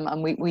program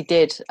and we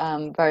did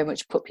very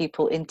much put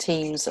people in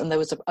teams, and there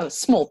was a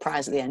small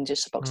prize at the end,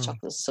 just a box of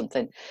chocolates or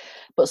something.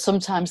 But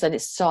sometimes then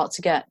it starts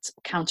to get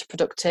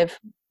counterproductive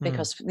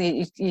because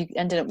you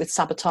ended up with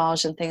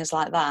sabotage and things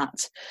like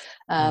that.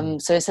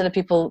 So instead of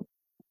people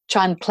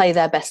try and play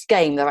their best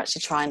game, they're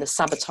actually trying to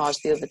sabotage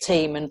the other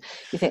team, and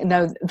you think,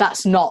 no,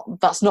 that's not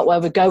where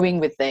we're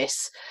going with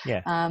this.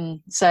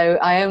 So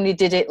I only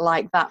did it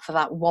like that for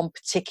that one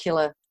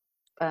particular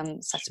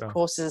set of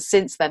courses.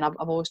 Since then I've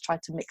always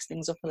tried to mix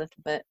things up a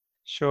little bit.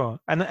 Sure.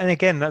 And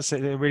again, that's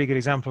a really good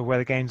example of where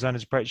the game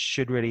designer's approach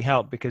should really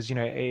help, because it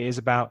is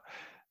about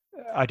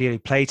ideally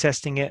play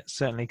testing it,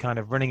 certainly kind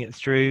of running it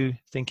through,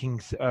 thinking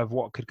of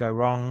what could go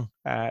wrong,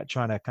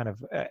 trying to kind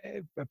of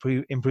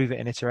improve it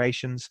in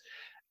iterations.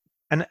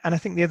 And I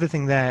think the other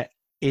thing there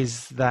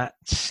is that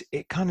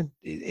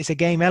it's a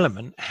game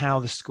element, how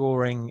the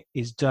scoring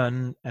is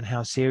done and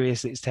how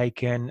serious it's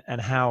taken and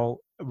how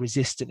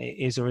resistant it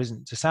is or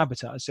isn't to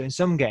sabotage. So in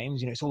some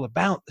games, it's all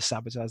about the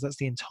sabotage. That's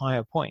the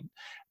entire point,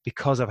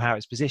 because of how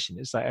it's positioned.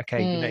 It's like,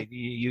 okay,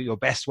 your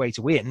best way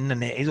to win,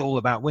 and it is all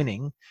about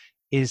winning,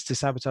 is to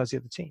sabotage the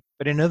other team.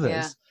 But in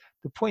others,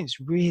 the points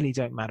really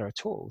don't matter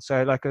at all.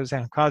 So like I was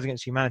saying, Cards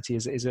Against Humanity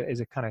is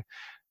a kind of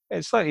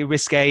a slightly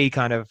risque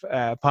kind of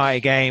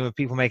party game of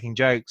people making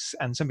jokes,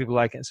 and some people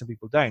like it and some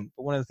people don't.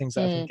 But one of the things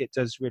that I think it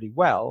does really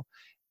well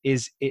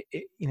is it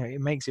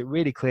makes it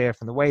really clear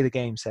from the way the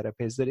game's set up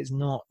is that it's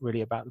not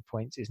really about the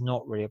points, it's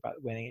not really about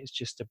the winning, it's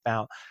just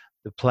about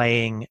the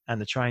playing and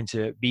the trying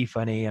to be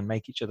funny and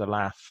make each other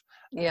laugh.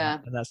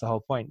 And that's the whole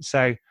point.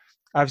 So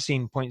I've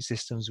seen point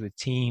systems with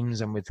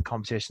teams and with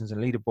competitions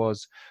and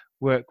leaderboards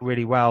work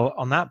really well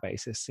on that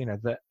basis,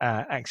 that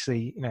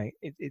actually,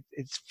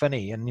 it's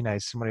funny,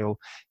 and, somebody will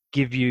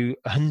give you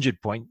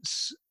 100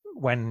 points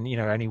when,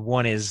 only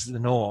one is the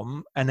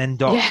norm, and then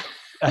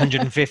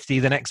 150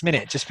 the next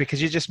minute, just because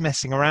you're just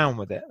messing around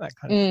with it, that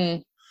kind of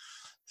thing.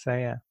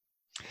 So,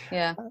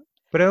 yeah.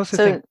 But I also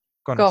think...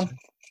 Go on.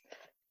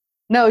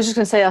 No, I was just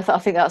going to say, I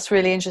think that's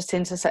really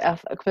interesting to say,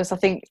 because I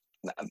think,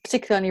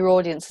 particularly on your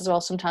audience as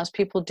well, sometimes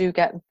people do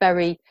get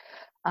very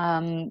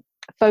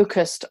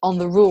focused on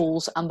the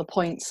rules and the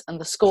points and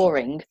the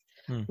scoring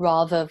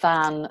rather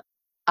than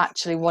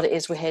actually what it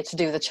is we're here to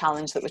do, the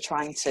challenge that we're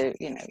trying to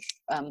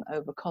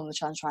overcome, the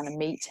challenge trying to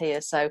meet here.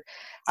 So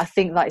I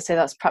think, like you say,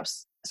 that's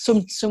perhaps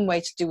some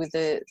way to do with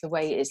the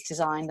way it is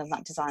designed and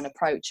that design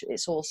approach.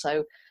 It's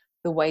also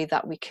the way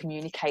that we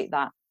communicate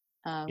that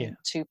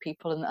to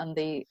people and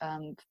the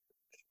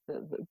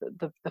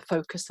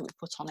focus that we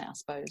put on it, I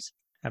suppose.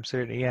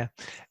 Absolutely, yeah.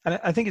 And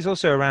I think it's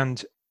also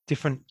around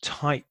different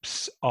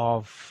types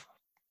of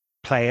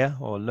player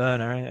or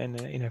learner, and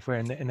if we're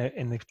in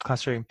the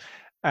classroom.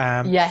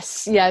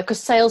 Because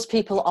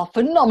salespeople are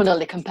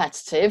phenomenally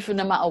competitive,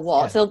 no matter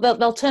what.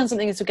 They'll turn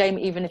something into a game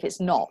even if it's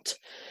not.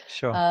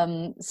 Sure.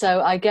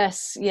 So I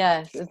guess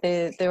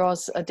there are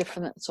a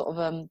different sort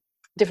of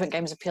different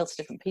games appeal to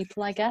different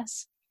people, I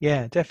guess.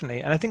 Yeah,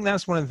 definitely. And I think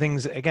that's one of the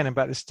things, again,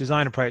 about this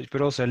design approach,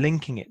 but also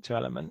linking it to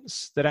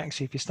elements, that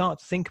actually, if you start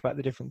to think about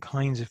the different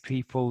kinds of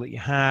people that you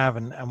have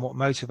and what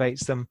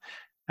motivates them,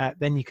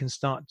 then you can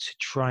start to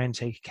try and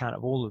take account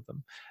of all of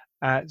them.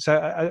 So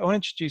I want to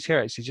introduce here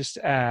actually just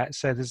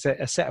so there's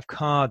a set of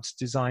cards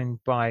designed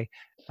by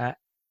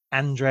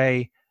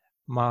Andrzej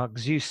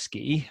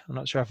Marczewski. I'm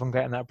not sure if I'm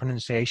getting that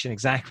pronunciation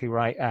exactly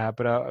right,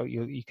 but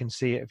you can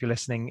see it if you're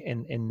listening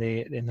in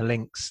the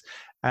links.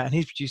 And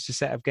he's produced a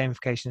set of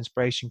gamification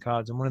inspiration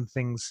cards. And one of the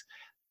things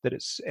that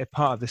it's a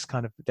part of this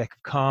kind of deck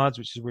of cards,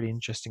 which is a really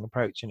interesting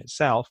approach in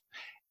itself,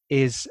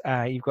 is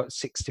you've got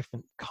 6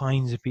 different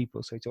kinds of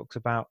people. So he talks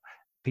about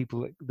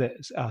people that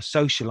are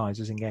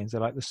socializers in games. They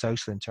like the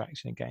social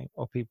interaction in game,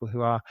 or people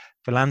who are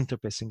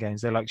philanthropists in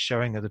games. They like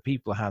showing other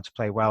people how to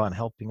play well and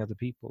helping other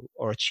people,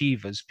 or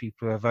achievers,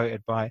 people who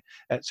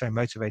are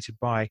motivated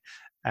by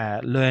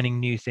learning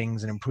new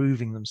things and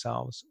improving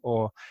themselves,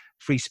 or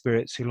free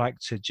spirits who like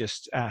to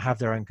just have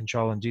their own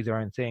control and do their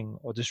own thing,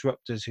 or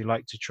disruptors who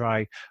like to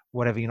try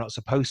whatever you're not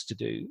supposed to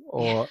do,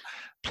 or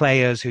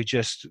players who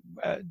just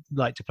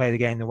like to play the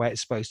game the way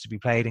it's supposed to be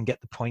played and get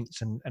the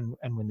points and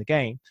win the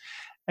game.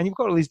 And you've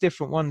got all these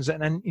different ones,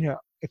 and then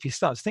if you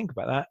start to think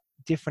about that,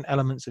 different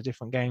elements of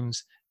different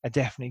games are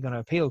definitely going to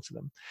appeal to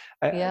them.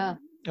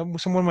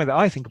 So one way that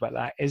I think about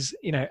that is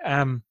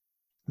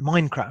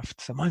Minecraft.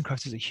 So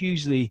Minecraft is a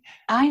hugely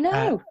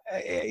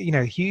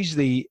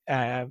hugely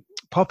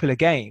popular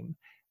game,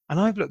 and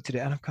I've looked at it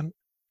and I've gone,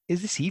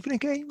 is this even a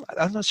game?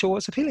 I'm not sure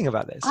what's appealing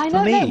about this. I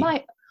don't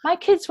know. My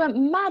kids went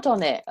mad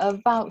on it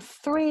about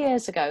 3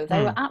 years ago.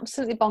 They were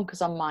absolutely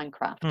bonkers on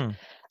Minecraft.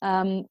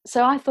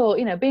 So I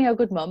thought, being a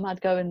good mum, I'd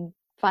go and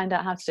find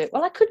out how to do it.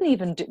 Well, I couldn't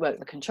even work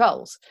the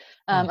controls.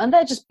 And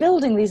they're just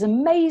building these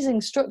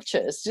amazing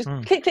structures. Just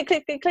click, click,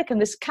 click, click, click,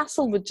 and this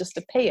castle would just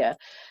appear.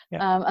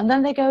 Yeah. And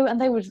then they go and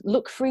they would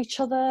look for each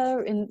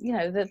other.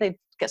 They'd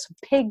get some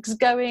pigs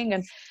going,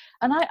 and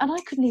I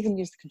couldn't even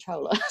use the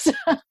controller.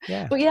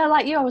 But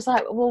like you, I was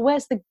like, well,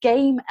 where's the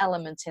game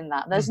element in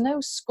that? There's no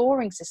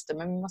scoring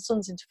system. I mean, my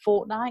son's into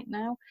Fortnite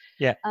now.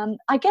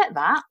 I get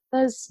that.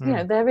 There's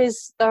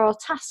there are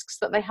tasks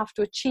that they have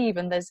to achieve,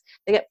 and they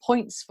get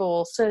points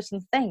for certain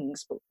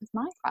things. But with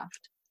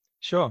Minecraft,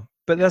 sure.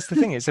 But that's the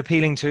thing. It's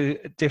appealing to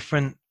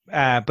different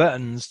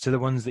buttons to the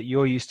ones that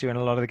you're used to in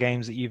a lot of the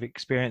games that you've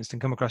experienced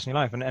and come across in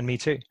your life, and me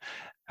too.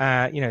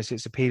 So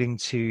it's appealing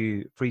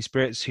to free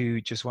spirits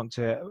who just want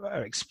to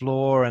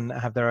explore and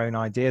have their own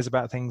ideas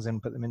about things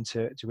and put them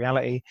into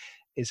reality.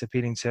 It's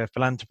appealing to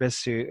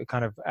philanthropists who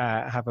kind of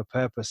have a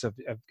purpose of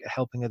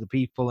helping other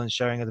people and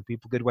showing other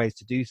people good ways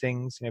to do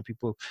things.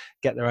 People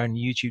get their own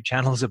YouTube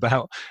channels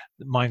about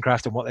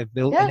Minecraft and what they've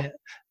built in it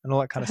and all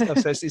that kind of stuff.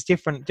 So it's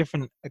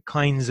different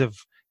kinds of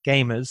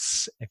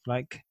gamers, if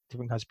like,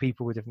 different kinds of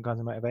people with different kinds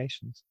of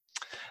motivations.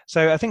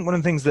 So I think one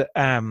of the things that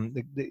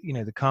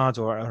the cards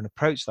or an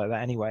approach like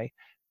that anyway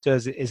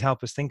does is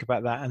help us think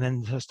about that, and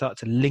then start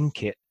to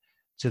link it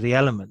to the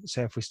elements.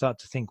 So if we start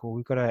to think, well,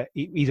 we've got to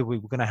either we're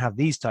going to have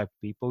these type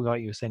of people,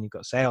 like you were saying, you've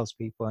got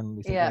salespeople, and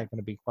we think they're going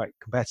to be quite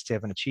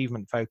competitive and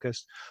achievement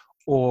focused,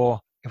 or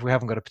if we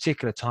haven't got a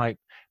particular type,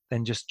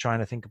 then just trying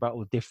to think about all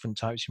the different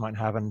types you might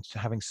have and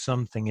having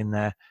something in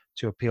there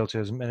to appeal to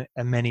as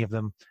many of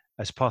them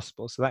as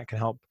possible. So that can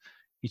help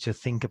you to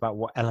think about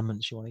what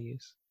elements you want to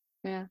use.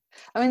 Yeah,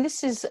 I mean,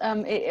 this is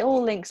it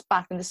all links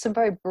back, and there's some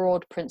very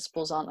broad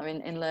principles, aren't there,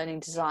 in learning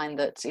design,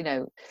 that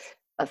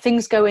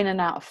things go in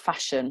and out of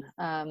fashion,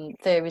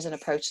 theories and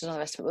approaches and all the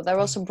rest of it, but there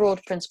are some broad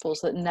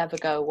principles that never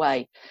go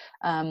away,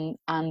 and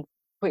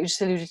what you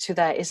just alluded to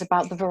there is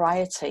about the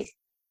variety.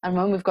 And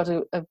when we've got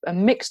a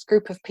mixed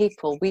group of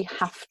people, we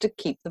have to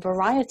keep the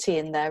variety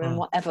in there in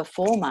whatever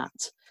format,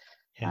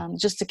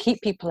 just to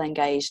keep people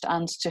engaged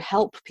and to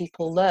help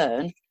people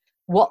learn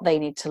what they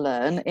need to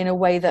learn in a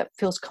way that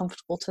feels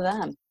comfortable to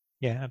them.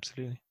 Yeah,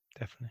 absolutely.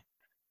 Definitely.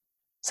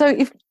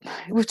 So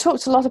we've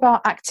talked a lot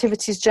about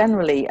activities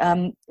generally.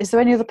 Is there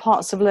any other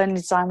parts of learning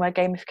design where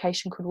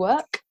gamification could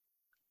work?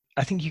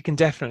 I think you can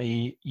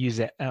definitely use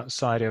it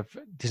outside of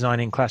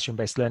designing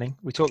classroom-based learning.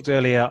 We talked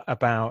earlier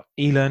about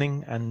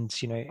e-learning, and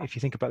if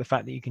you think about the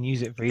fact that you can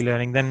use it for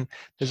e-learning, then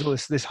there's all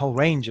this whole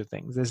range of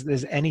things.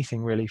 There's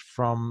anything really,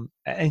 from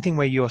anything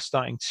where you're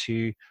starting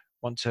to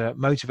want to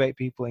motivate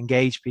people,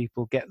 engage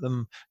people, get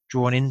them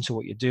drawn into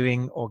what you're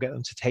doing, or get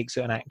them to take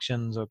certain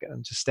actions, or get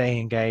them to stay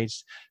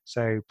engaged.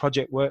 So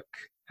project work,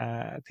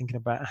 thinking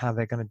about how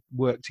they're going to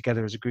work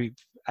together as a group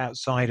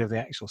outside of the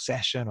actual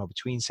session or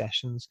between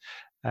sessions.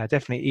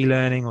 Definitely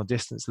e-learning or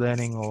distance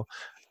learning, or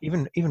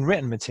even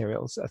written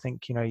materials. I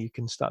think you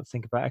can start to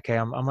think about, okay,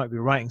 I might be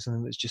writing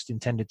something that's just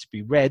intended to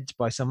be read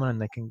by someone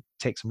and they can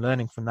take some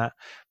learning from that,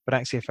 but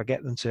actually if I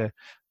get them to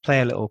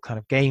play a little kind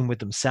of game with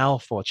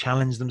themselves, or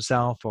challenge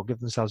themselves, or give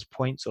themselves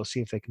points, or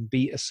see if they can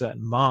beat a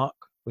certain mark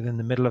within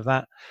the middle of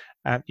that,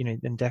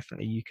 then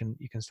definitely you can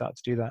start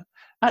to do that.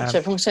 Actually,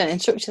 if I'm going to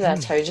interrupt you there,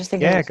 Terry, just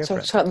thinking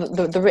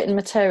the written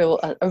material,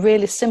 a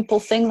really simple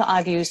thing that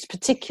I've used,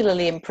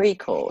 particularly in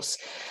pre-course,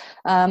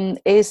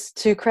 is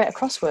to create a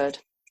crossword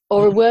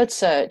or a word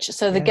search.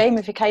 So the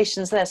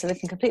gamification's there, so they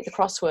can complete the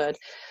crossword.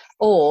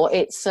 Or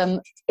it's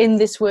in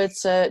this word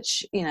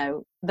search,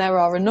 there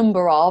are a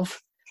number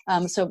of,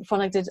 So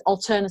when I did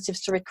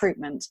alternatives to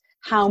recruitment,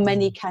 how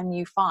many can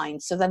you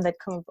find? So then they'd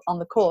come up on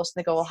the course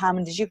and they go, well, how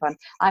many did you find?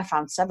 I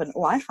found 7.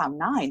 Oh, I found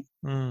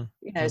 9.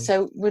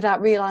 So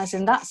without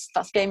realizing that's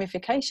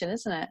gamification,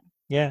 isn't it?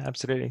 Yeah,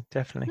 absolutely.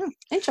 Definitely.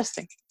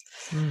 Interesting.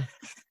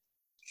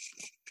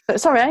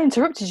 Sorry, I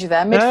interrupted you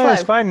there mid-flow. No,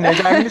 it's fine. I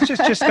mean, it's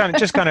just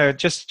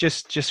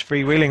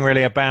freewheeling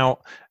really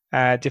about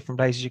different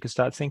places you can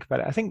start to think about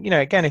it. I think,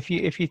 again, if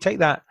you take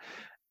that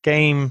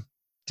game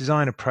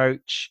design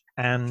approach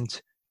and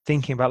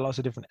thinking about lots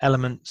of different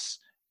elements,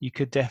 you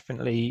could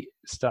definitely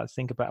start to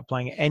think about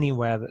applying it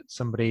anywhere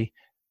that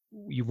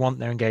you want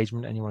their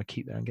engagement and you want to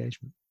keep their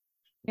engagement.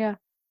 Yeah.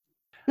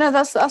 No,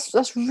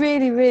 that's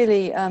really,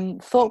 really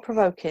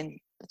thought-provoking,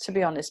 to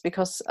be honest,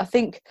 because I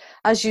think,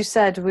 as you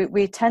said,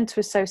 we tend to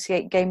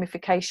associate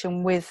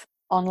gamification with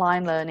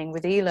online learning,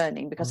 with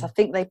e-learning, because I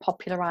think they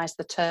popularized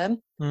the term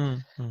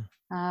and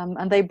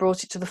they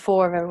brought it to the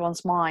fore of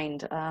everyone's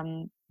mind,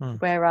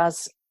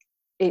 whereas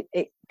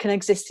it can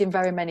exist in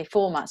very many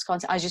formats.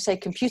 As you say,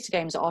 computer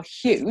games are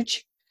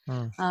huge,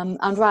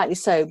 and rightly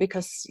so,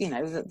 because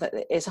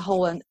it's a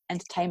whole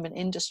entertainment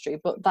industry,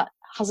 but that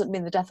hasn't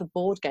been the death of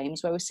board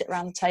games, where we sit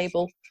around the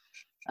table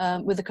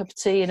with a cup of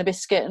tea and a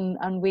biscuit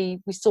and we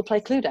still play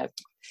Cluedo.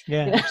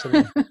 Yeah,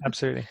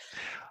 absolutely.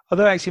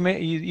 Although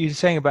actually you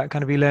saying about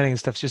kind of e-learning and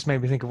stuff just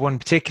made me think of one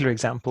particular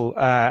example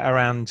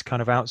around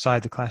kind of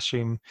outside the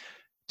classroom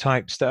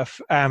type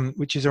stuff,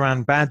 which is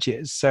around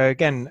badges. So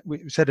again,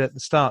 we said at the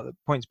start that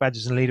points,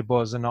 badges and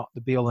leaderboards are not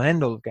the be all and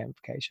end all of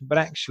gamification, but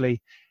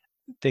actually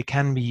they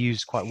can be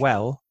used quite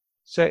well.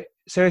 So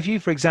if you,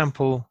 for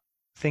example,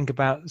 think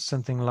about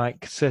something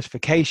like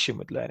certification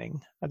with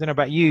learning, I don't know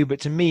about you, but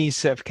to me,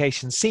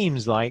 certification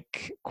seems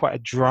like quite a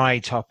dry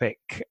topic,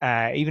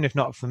 even if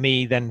not for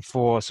me, then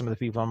for some of the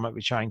people I might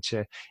be trying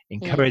to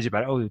encourage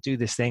about, you'll do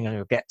this thing and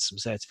you'll get some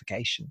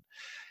certification.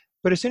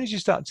 But as soon as you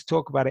start to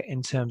talk about it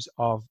in terms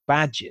of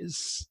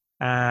badges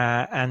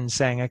and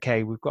saying,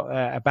 okay, we've got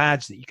a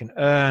badge that you can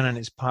earn and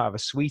it's part of a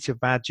suite of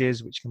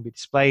badges which can be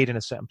displayed in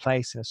a certain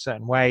place in a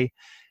certain way.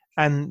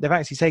 And they've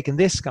actually taken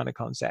this kind of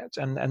concept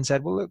and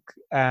said, well, look,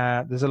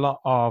 there's a lot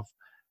of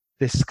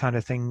this kind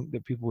of thing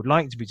that people would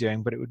like to be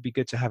doing, but it would be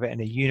good to have it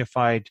in a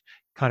unified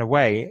kind of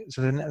way.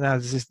 So then now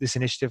there's this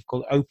initiative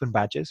called Open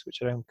Badges, which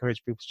I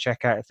encourage people to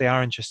check out if they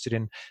are interested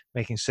in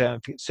making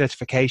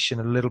certification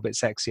a little bit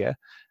sexier.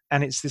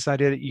 And it's this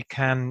idea that you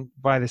can,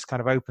 by this kind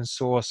of open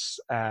source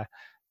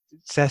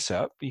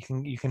setup,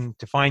 you can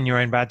define your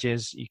own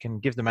badges, you can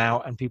give them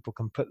out, and people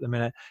can put them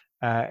in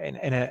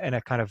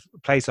a kind of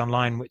place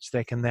online which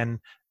they can then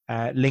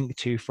link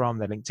to from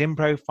their LinkedIn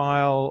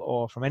profile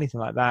or from anything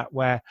like that,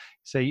 where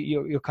so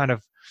you're kind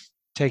of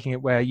taking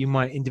it where you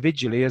might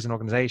individually as an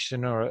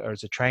organization or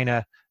as a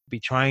trainer be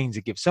trying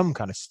to give some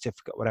kind of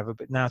certificate, whatever,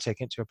 but now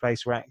taking it to a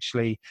place where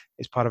actually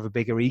it's part of a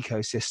bigger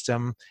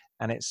ecosystem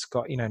and it's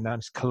got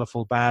nice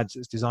colorful badge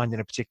that's designed in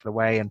a particular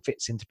way and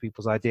fits into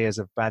people's ideas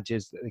of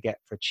badges that they get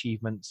for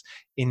achievements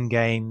in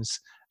games.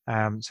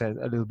 So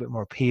a little bit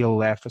more appeal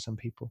there for some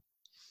people.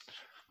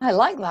 I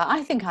like that.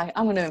 I think I'm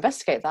going to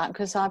investigate that,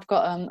 because I've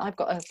got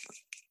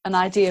an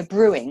idea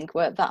brewing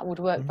where that would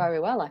work very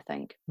well, I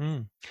think.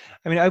 I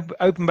mean,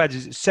 Open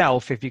Badges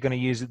itself, if you're going to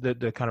use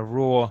the kind of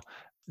raw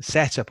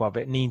setup of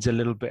it, needs a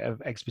little bit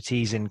of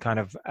expertise in kind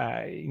of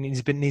needs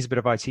a bit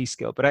of IT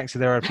skill. But actually,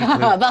 there are people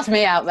that's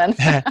me out then.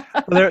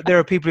 Well, there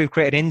are people who've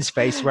created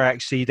InSpace where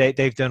actually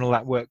they've done all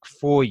that work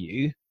for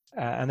you,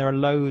 and there are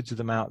loads of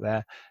them out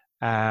there.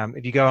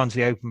 If you go onto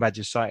the Open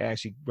Badges site, it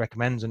actually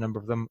recommends a number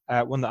of them.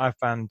 One that I've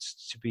found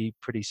to be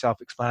pretty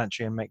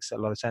self-explanatory and makes a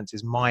lot of sense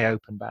is My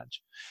Open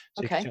Badge.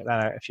 So you can check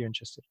that out if you're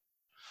interested.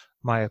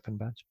 My Open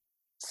Badge.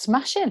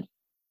 Smashing.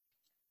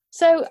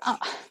 So,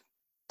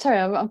 Terry,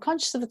 I'm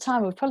conscious of the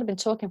time. We've probably been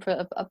talking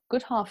for a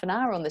good half an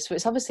hour on this, but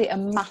it's obviously a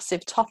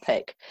massive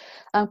topic.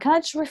 Can I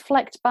just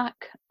reflect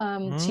back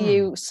to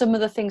you some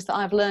of the things that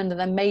I've learned, and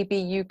then maybe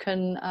you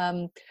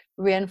can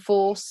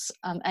reinforce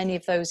any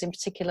of those in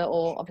particular,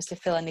 or obviously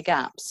fill any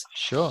gaps?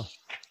 Sure.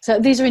 So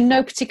these are in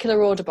no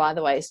particular order, by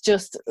the way. It's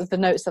just the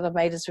notes that I've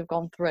made as we've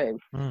gone through.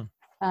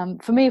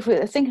 For me, if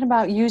we're thinking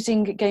about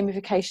using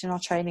gamification in our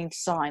training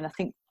design, I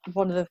think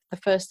one of the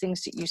first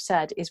things that you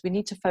said is we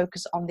need to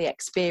focus on the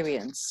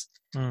experience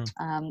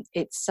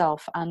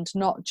itself, and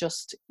not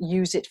just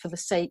use it for the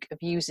sake of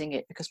using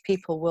it, because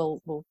people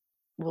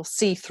will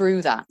see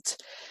through that.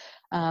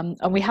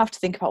 And we have to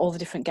think about all the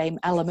different game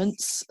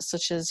elements,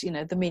 such as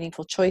the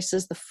meaningful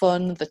choices, the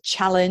fun, the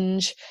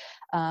challenge,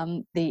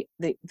 the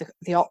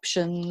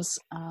options,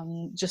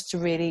 just to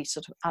really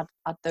sort of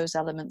add those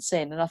elements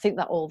in. And I think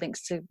that all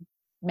links to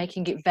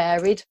making it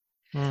varied,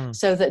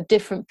 so that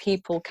different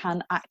people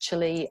can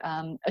actually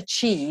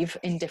achieve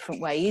in different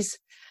ways.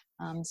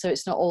 So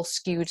it's not all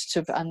skewed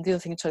to. And the other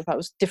thing I talked about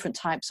was different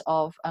types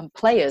of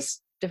players,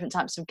 different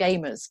types of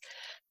gamers.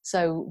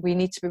 So we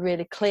need to be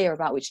really clear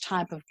about which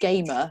type of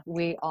gamer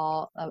we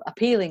are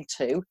appealing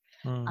to.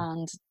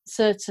 And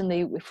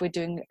certainly if we're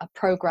doing a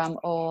program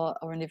or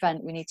an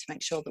event, we need to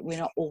make sure that we're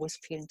not always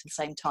appealing to the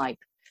same type,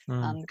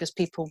 because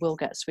people will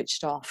get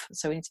switched off.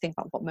 So we need to think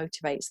about what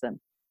motivates them.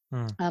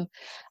 Mm.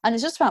 And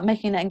it's just about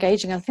making it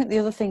engaging. I think the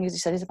other thing, as you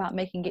said, is about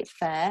making it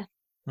fair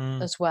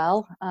as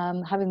well.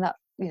 Having that,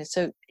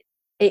 so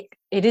it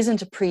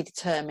isn't a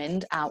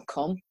predetermined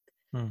outcome.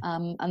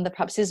 And there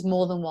perhaps is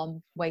more than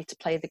one way to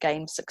play the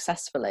game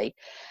successfully.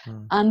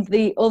 And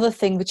the other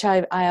thing which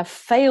I have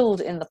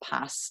failed in the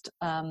past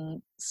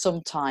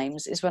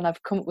sometimes is when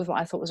I've come up with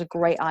what I thought was a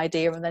great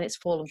idea and then it's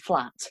fallen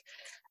flat,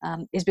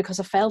 is because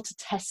I failed to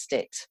test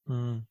it.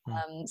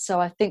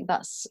 So I think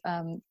that's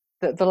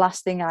the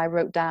last thing I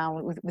wrote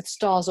down with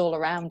stars all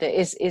around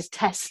it is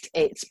test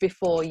it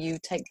before you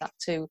take that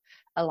to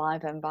a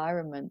live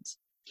environment.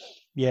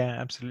 Yeah,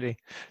 absolutely.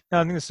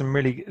 No, I think it's a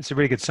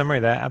really good summary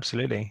there.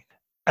 Absolutely.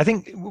 I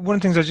think one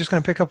of the things I was just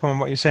going to pick up on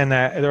what you're saying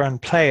there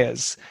around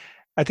players.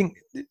 I think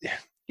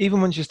even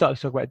once you start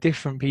to talk about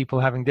different people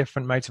having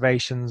different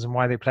motivations and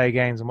why they play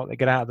games and what they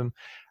get out of them,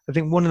 I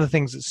think one of the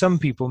things that some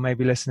people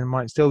maybe listening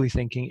might still be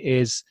thinking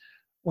is,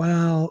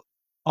 well,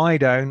 I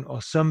don't,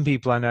 or some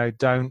people I know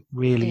don't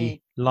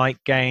really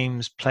like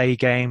games, play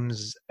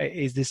games.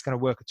 Is this going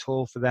to work at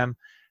all for them?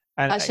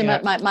 And actually,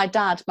 my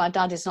dad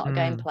is not a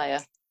game player.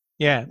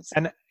 Yeah,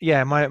 and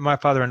my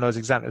father-in-law is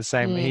exactly the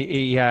same.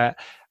 He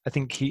I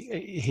think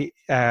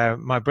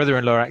my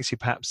brother-in-law actually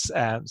perhaps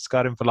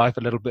scarred him for life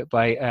a little bit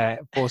by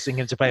forcing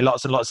him to play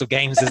lots and lots of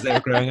games as they were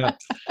growing up.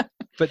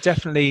 But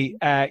definitely,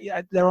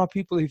 there are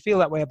people who feel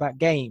that way about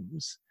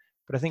games.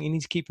 But I think you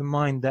need to keep in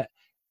mind that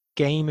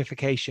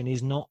gamification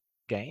is not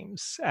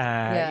games.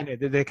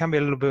 There can be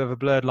a little bit of a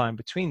blurred line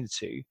between the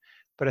two.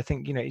 But I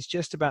think it's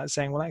just about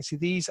saying, well, actually,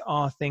 these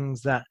are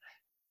things that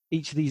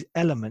each of these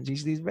elements, each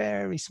of these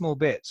very small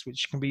bits,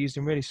 which can be used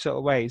in really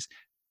subtle ways,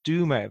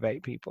 do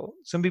motivate people.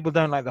 Some people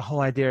don't like the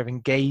whole idea of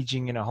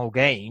engaging in a whole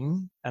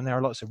game, and there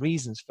are lots of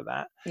reasons for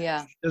that.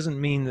 Yeah. It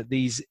doesn't mean that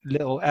these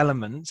little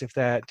elements, if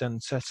they're done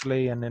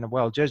subtly and in a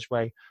well-judged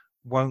way,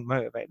 won't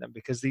motivate them,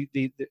 because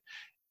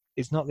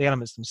it's not the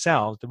elements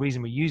themselves. The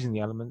reason we're using the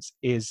elements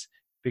is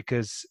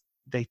because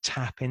they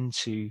tap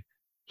into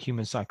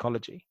human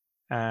psychology.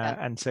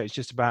 And so it's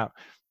just about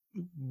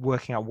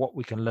working out what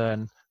we can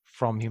learn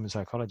from human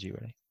psychology,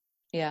 really.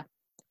 Yeah.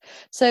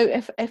 So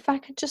if I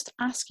could just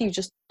ask you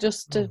just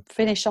to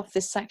finish off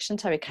this section,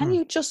 Terry, can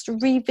you just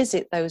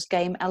revisit those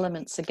game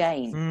elements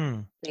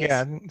again?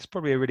 Yeah, I think it's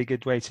probably a really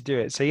good way to do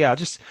it. So I'll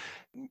just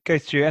go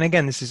through, and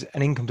again, this is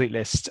an incomplete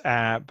list,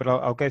 but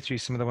I'll go through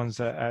some of the ones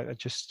that I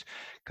just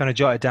kind of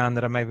jotted down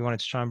that I maybe wanted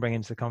to try and bring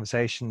into the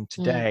conversation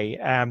today.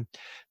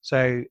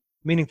 So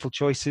meaningful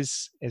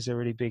choices is a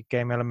really big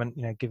game element,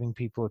 giving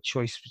people a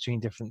choice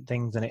between different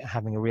things and it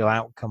having a real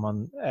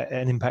outcome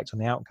an impact on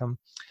the outcome.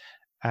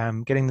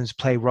 Getting them to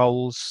play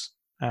roles,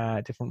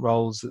 different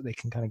roles that they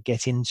can kind of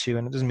get into.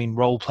 And it doesn't mean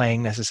role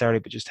playing necessarily,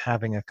 but just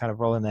having a kind of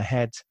role in their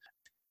head.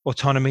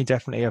 Autonomy,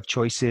 definitely, of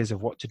choices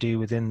of what to do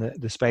within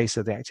the space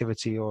of the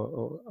activity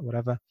or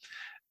whatever.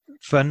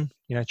 Fun,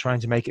 trying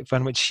to make it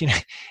fun, which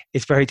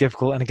it's very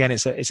difficult. And again,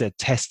 it's a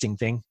testing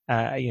thing.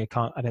 I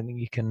don't think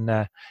you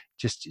can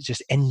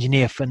just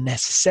engineer fun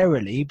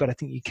necessarily, but I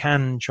think you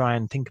can try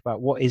and think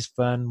about what is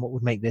fun, what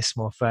would make this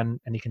more fun,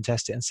 and you can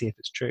test it and see if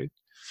it's true.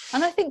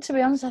 And I think, to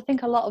be honest, I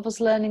think a lot of us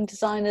learning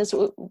designers,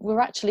 we're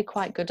actually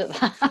quite good at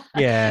that.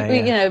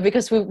 Yeah.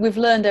 Because we've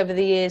learned over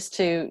the years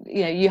to,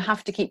 you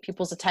have to keep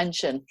people's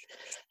attention.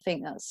 I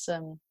think that's,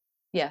 okay.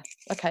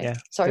 Yeah,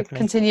 sorry, definitely.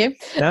 Continue.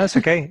 No, that's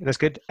okay. That's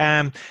good.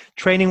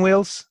 Training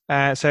wheels.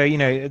 So,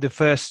 the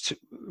first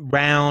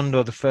round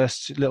or the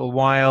first little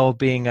while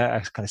being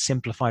a kind of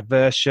simplified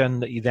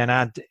version that you then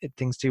add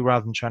things to,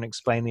 rather than trying to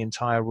explain the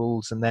entire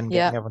rules and then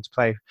getting everyone to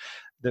play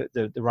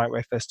the right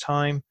way first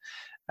time.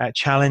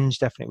 Challenge,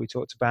 definitely, we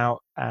talked about.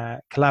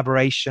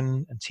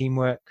 Collaboration and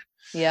teamwork.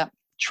 Yeah.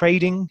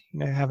 Trading,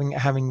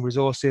 having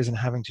resources and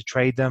having to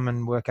trade them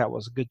and work out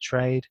what's a good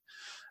trade.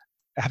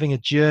 Having a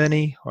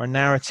journey or a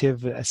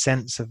narrative, a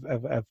sense of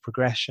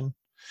progression.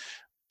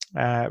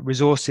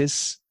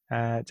 Resources,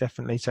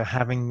 definitely. So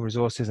having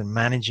resources and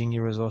managing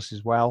your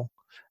resources well.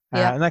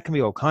 And that can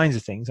be all kinds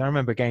of things. I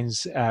remember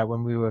games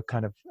when we were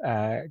kind of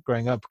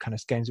growing up, kind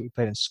of games that we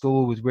played in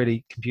school with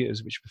really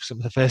computers, which were some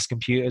of the first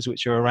computers,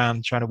 which were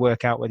around trying to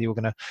work out whether you were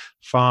going to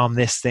farm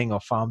this thing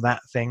or farm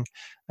that thing.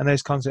 And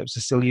those concepts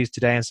are still used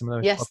today in some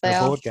of those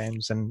popular board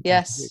games and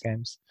computer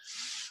games.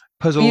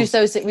 Puzzles.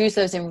 We use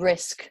those in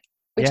Risk.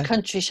 Which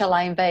country shall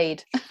I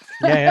invade?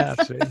 Yeah,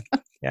 absolutely.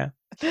 Yeah.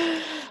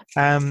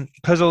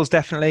 Puzzles,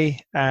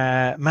 definitely.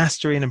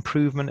 Mastery and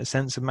improvement, a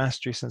sense of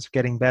mastery, a sense of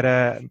getting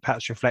better,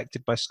 perhaps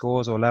reflected by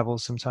scores or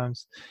levels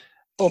sometimes.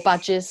 Or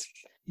badges.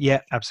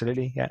 Yeah,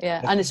 absolutely. Yeah.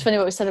 Definitely. And it's funny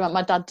what we said about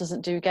my dad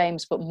doesn't do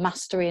games, but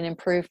mastery and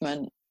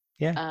improvement.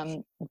 Yeah.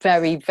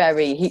 Very,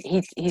 very.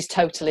 He's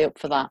totally up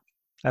for that.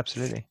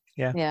 Absolutely.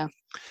 Yeah. Yeah.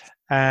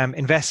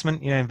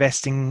 Investment,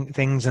 investing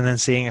things and then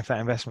seeing if that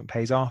investment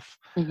pays off.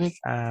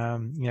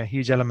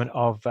 Huge element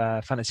of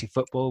fantasy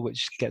football,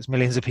 which gets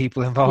millions of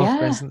people involved,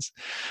 for instance.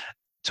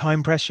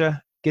 Time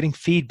pressure, getting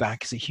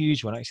feedback is a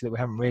huge one actually that we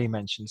haven't really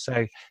mentioned.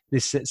 So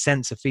this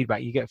sense of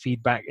feedback, you get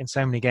feedback in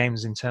so many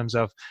games in terms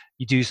of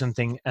you do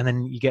something and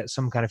then you get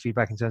some kind of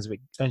feedback in terms of it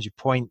earns you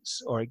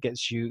points or it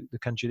gets you the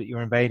country that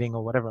you're invading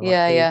or whatever it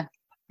might be.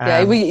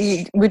 Yeah,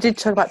 we did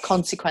talk about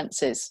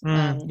consequences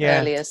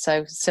earlier,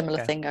 so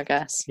similar thing, I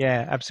guess.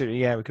 Yeah, absolutely.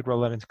 Yeah, we could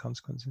roll that into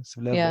consequences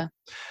a little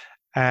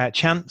bit.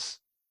 Chance,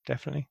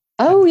 definitely.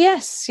 Oh,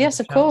 yes,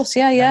 of course.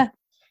 Yeah.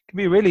 It can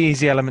be a really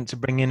easy element to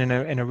bring in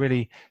a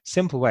really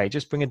simple way.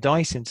 Just bring a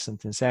dice into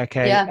something. Say,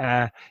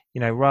 okay,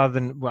 rather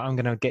than I'm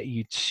going to get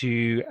you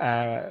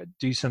to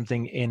do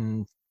something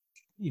in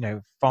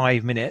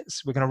 5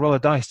 minutes, we're going to roll a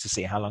dice to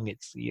see how long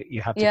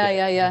you have to.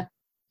 Yeah.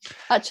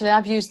 Actually,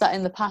 I've used that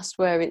in the past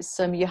where it's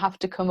you have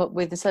to come up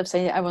with, instead of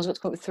saying everyone's got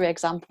to come up with 3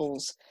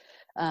 examples.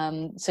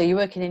 So you're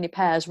working in your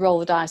pairs, roll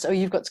the dice. Oh,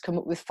 you've got to come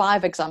up with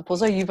 5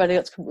 examples. Oh, you've only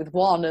got to come up with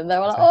 1, and they're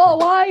like, oh,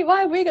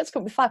 why have we got to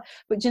come up with 5?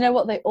 But do you know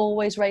what? They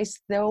always rise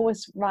to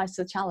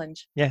the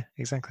challenge. Yeah,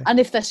 exactly. And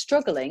if they're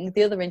struggling,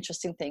 the other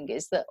interesting thing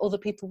is that other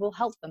people will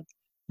help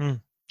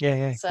them.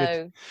 Yeah.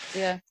 So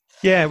good.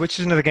 Yeah, which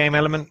is another game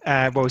element.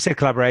 We say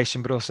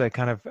collaboration, but also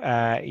kind of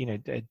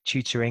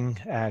tutoring,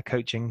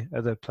 coaching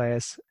other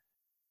players.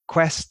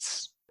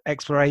 Quests,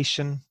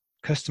 exploration,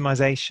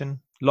 customization,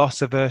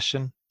 loss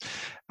aversion.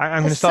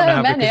 I'm going to stop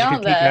now because you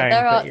could keep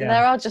going.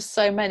 There are just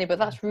so many, but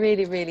that's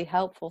really, really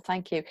helpful.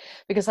 Thank you,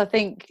 because I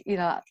think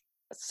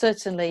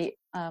certainly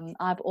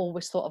I've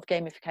always thought of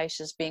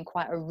gamification as being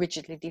quite a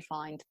rigidly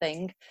defined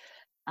thing,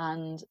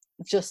 and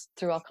just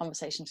through our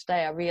conversation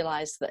today, I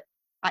realised that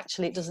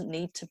actually it doesn't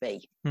need to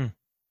be.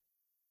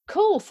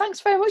 Cool. Thanks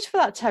very much for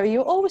that, Terry.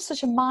 You're always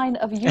such a mine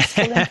of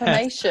useful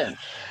information.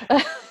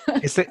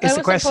 It's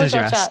the questions you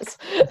ask.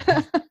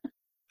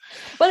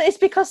 Well, it's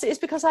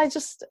because I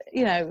just,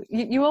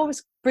 you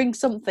always bring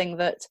something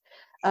that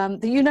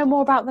you know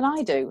more about than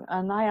I do,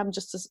 and I am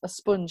just a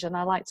sponge, and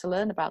I like to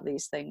learn about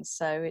these things.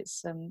 So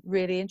it's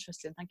really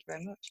interesting. Thank you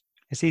very much.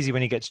 It's easy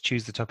when you get to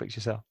choose the topics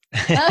yourself.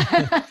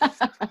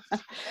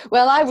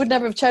 Well, I would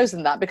never have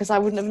chosen that because I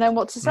wouldn't have known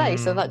what to say.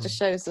 So that just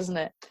shows, doesn't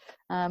it,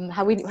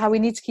 how we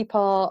need to keep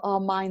our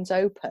minds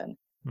open,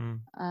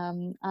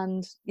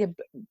 and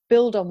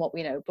build on what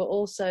we know, but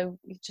also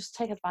just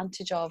take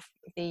advantage of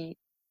the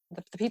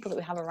people that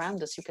we have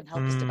around us who can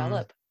help us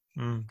develop.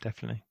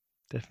 Definitely.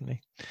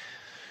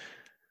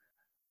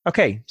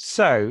 Okay,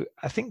 so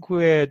I think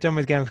we're done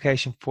with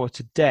gamification for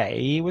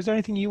today. Was there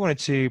anything you wanted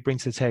to bring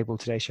to the table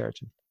today,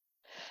 Sheraton?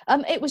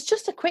 It was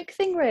just a quick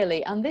thing,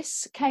 really, and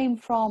this came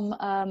from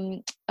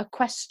a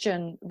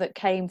question that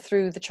came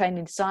through the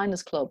Training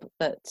Designers Club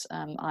that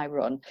I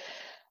run,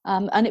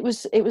 and it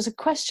was a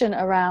question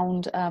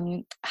around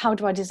how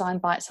do I design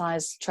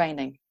bite-sized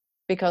training,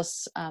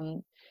 because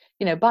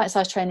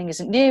bite-sized training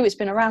isn't new. It's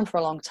been around for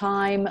a long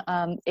time.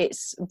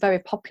 It's a very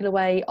popular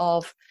way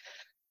of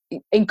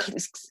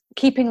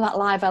keeping that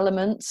live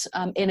element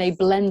in a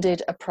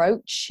blended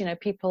approach.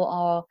 People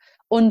are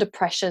under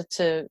pressure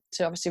to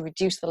obviously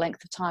reduce the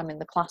length of time in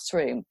the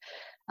classroom,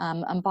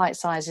 and bite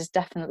size is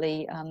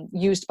definitely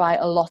used by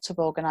a lot of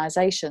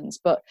organizations,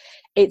 but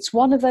it's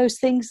one of those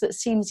things that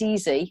seems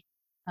easy,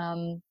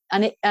 and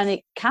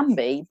it can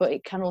be, but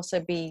it can also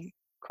be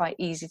quite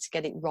easy to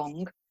get it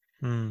wrong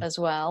as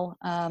well.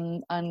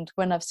 And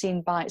when I've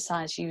seen bite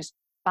size used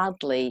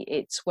badly,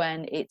 it's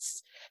when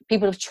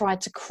people have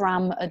tried to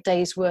cram a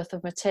day's worth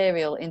of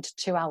material into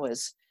 2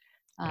 hours,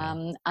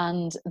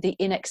 and the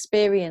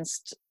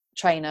inexperienced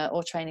trainer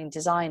or training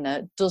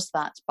designer does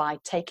that by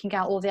taking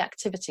out all the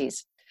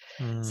activities.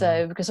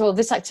 So because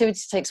this activity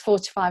takes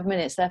 45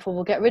 minutes, therefore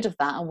we'll get rid of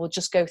that and we'll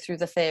just go through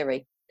the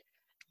theory.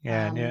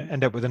 And you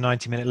end up with a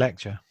 90-minute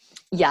lecture.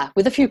 Yeah,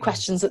 with a few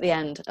questions at the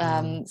end.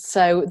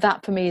 So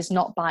that for me is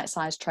not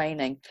bite-sized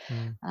training.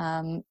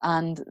 And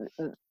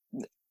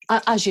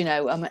as you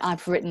know,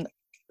 I've written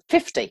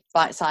 50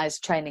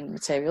 bite-sized training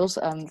materials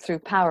through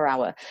Power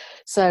Hour,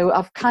 so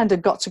I've kind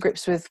of got to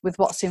grips with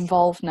what's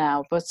involved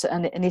now. But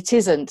and it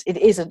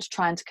isn't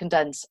trying to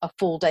condense a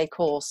full day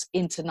course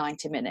into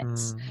 90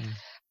 minutes,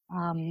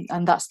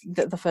 and that's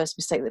the first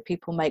mistake that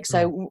people make.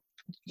 So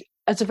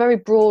at a very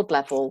broad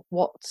level,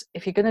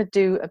 if you're going to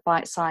do a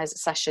bite-sized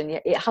session,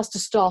 it has to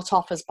start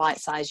off as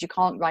bite-sized. You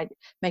can't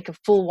make a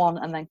full one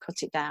and then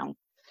cut it down.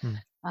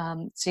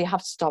 So you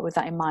have to start with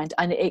that in mind,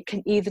 and it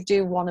can either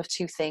do one of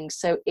two things.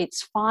 So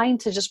it's fine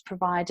to just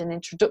provide an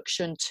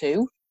introduction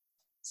to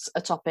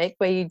a topic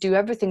where you do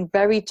everything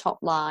very top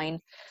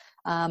line,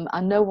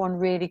 and no one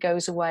really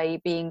goes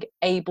away being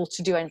able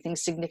to do anything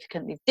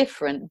significantly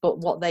different, but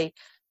what they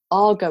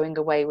are going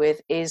away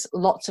with is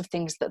lots of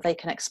things that they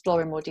can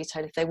explore in more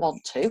detail if they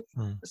want to.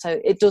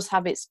 So it does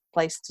have its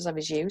place, does have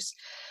its use.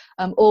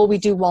 Or we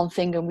do one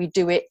thing and we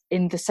do it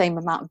in the same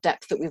amount of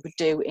depth that we would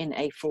do in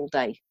a full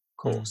day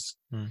course.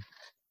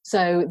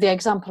 So the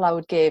example I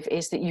would give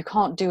is that you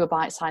can't do a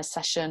bite-sized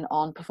session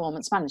on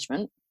performance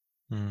management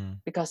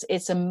because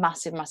it's a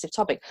massive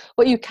topic.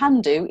 What you can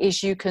do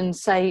is you can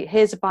say,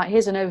 here's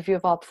an overview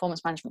of our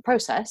performance management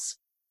process,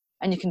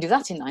 And you can do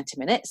that in 90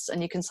 minutes,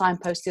 and you can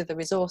signpost the other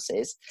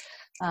resources.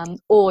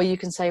 Or you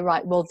can say,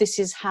 right, well, this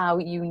is how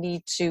you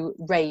need to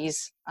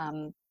raise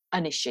an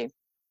issue.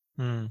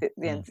 And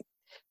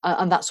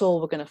that's all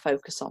we're going to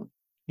focus on.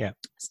 Yeah.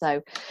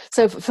 So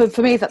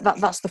for me,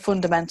 that's the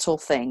fundamental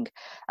thing.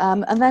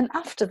 And then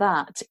after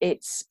that,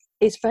 it's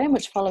very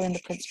much following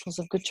the principles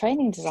of good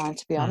training design,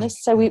 to be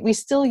honest. So we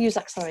still use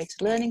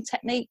accelerated learning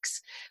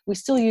techniques. We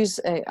still use,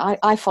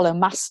 I follow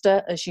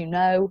MASTER, as you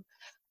know.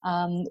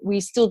 We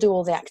still do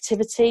all the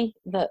activity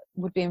that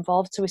would be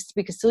involved. So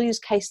we can still use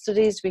case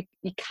studies.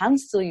 You can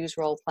still use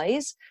role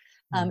plays.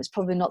 It's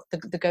probably not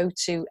the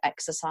go-to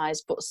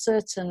exercise, but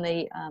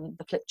certainly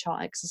the flip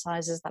chart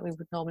exercises that we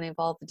would normally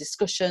involve, the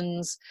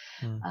discussions,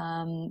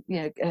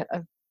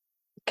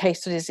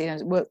 case studies,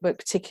 work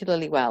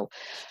particularly well.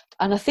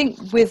 And I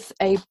think with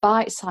a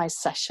bite-sized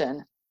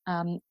session,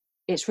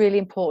 it's really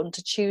important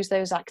to choose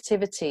those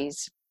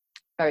activities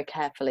very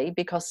carefully,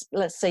 because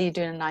let's say you're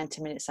doing a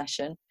 90-minute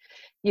session,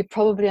 you're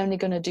probably only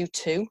going to do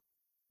 2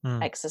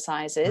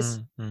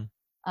 exercises.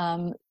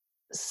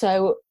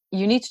 So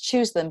you need to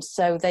choose them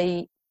so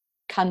they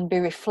can be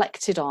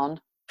reflected on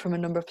from a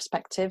number of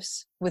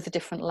perspectives with a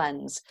different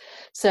lens.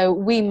 So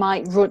we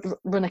might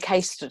run a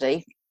case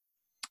study,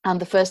 and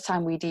the first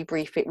time we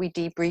debrief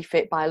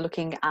it by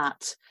looking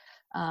at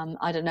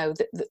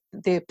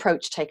the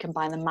approach taken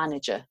by the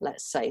manager,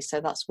 let's say.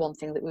 So that's one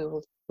thing that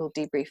we'll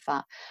debrief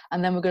that.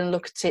 And then we're going to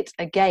look at it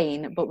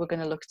again, but we're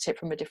going to look at it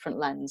from a different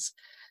lens.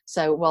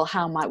 So, well,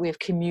 how might we have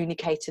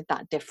communicated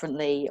that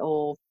differently,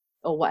 or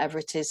whatever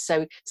it is.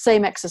 So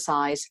same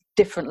exercise,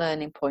 different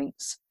learning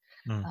points,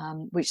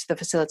 which the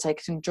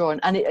facilitator can draw on.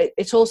 And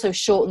it also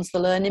shortens the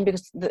learning,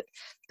 because the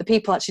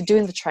people actually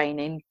doing the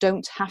training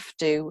don't have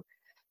to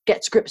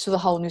get to grips with a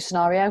whole new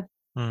scenario.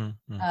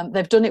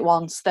 They've done it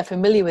once, they're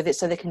familiar with it,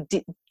 so they can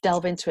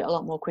delve into it a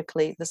lot more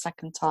quickly the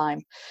second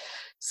time.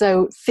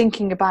 So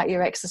thinking about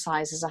your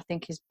exercises, I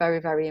think, is very,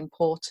 very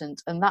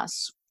important. And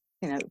that's,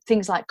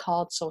 things like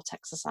card sort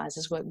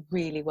exercises work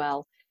really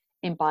well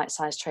in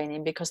bite-sized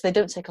training, because they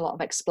don't take a lot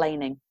of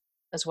explaining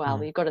as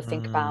well. You've got to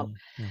think about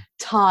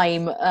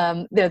time,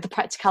 the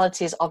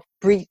practicalities of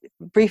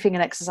briefing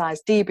an exercise,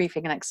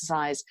 debriefing an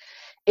exercise.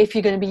 If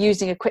you're going to be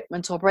using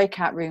equipment or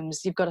breakout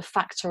rooms, you've got to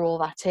factor all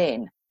that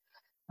in.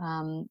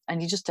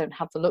 And you just don't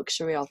have the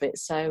luxury of it.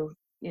 So,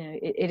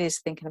 it is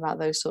thinking about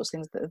those sorts of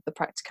things, the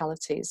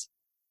practicalities.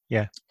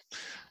 Yeah.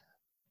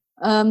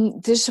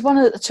 Just one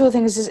of the 2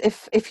 things is,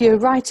 if you're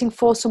writing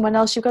for someone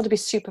else, you've got to be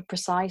super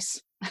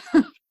precise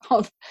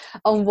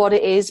on what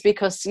it is,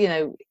 because,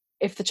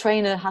 if the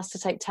trainer has to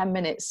take 10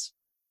 minutes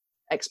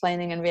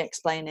explaining and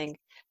re-explaining,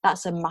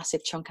 that's a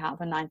massive chunk out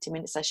of a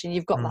 90-minute session.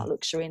 You've got that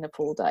luxury in a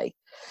full day.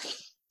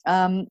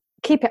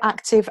 Keep it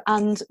active,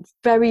 and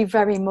very,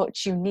 very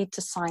much you need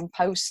to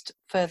signpost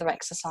further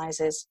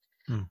exercises.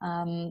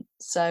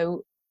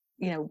 So,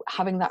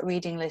 having that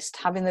reading list,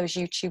 having those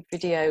YouTube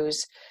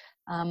videos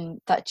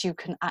that you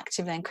can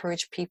actively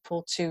encourage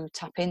people to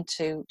tap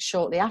into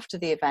shortly after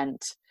the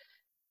event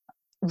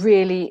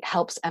really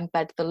helps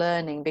embed the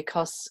learning,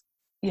 because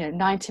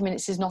 90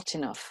 minutes is not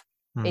enough.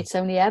 It's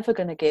only ever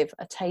going to give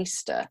a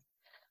taster.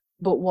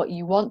 But what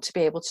you want to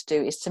be able to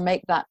do is to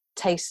make that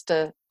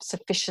taster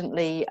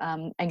sufficiently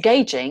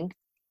engaging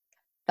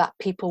that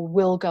people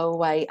will go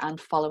away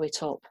and follow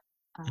it up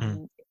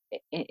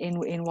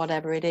in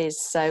whatever it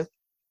is. So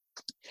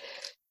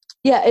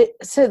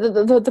so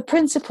the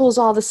principles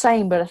are the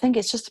same, but I think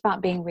it's just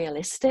about being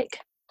realistic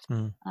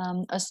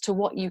as to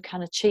what you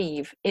can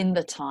achieve in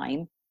the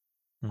time.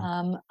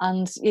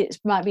 And it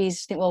might be easy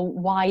to think, well,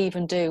 why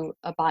even do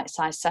a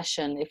bite-sized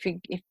session?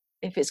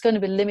 If it's going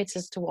to be limited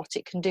as to what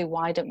it can do,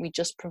 why don't we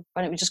just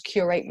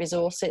curate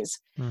resources?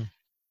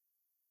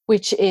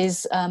 Which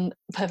is a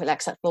perfectly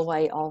acceptable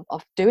way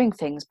of doing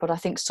things. But I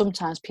think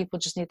sometimes people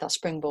just need that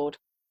springboard,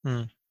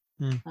 and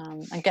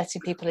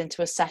getting people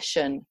into a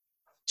session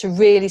to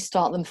really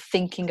start them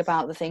thinking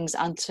about the things,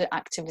 and to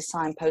actively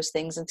signpost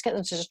things, and to get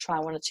them to just try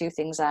 1 or 2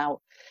 things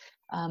out.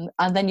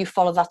 And then you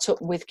follow that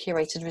up with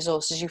curated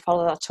resources, you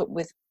follow that up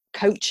with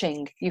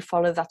coaching, you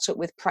follow that up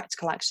with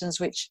practical actions,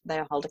 which they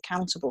are held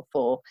accountable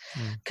for,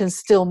 can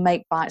still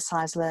make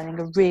bite-sized learning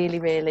a really,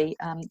 really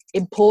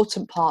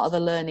important part of the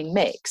learning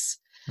mix.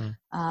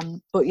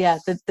 But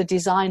the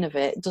design of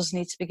it does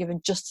need to be given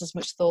just as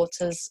much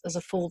thought as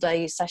a full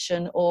day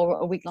session or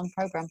a week-long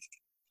program.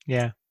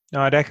 Yeah,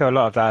 no, I'd echo a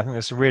lot of that. I think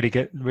that's a really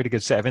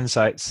good set of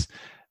insights.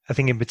 I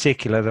think in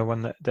particular, the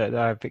one that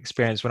I've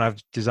experienced when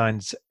I've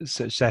designed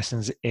such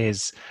sessions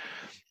is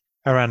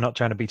around not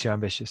trying to be too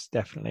ambitious.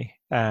 Definitely.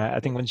 I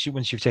think once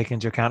you've taken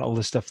into account all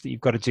the stuff that you've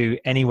got to do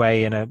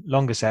anyway in a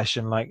longer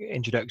session, like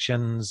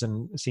introductions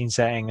and scene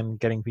setting and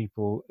getting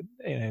people,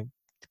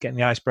 getting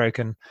the ice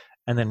broken,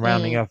 and then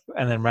rounding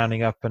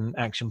up and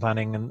action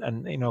planning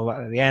and all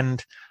that at the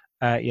end.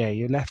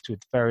 You're left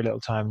with very little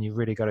time, and you've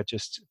really got to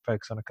just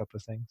focus on a couple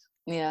of things.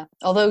 Yeah,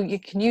 although you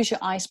can use your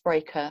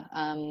icebreaker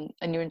and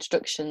your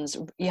introductions,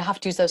 you have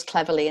to use those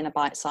cleverly in a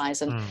bite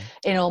size. And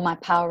in all my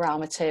Power Hour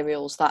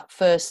materials, that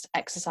first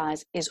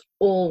exercise is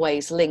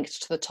always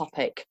linked to the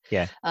topic.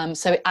 Yeah.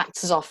 So it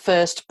acts as our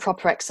first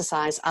proper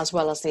exercise as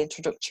well as the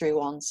introductory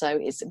one. So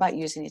it's about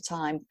using your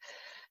time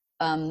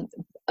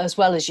as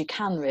well as you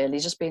can, really,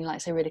 just being, like I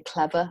say, really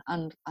clever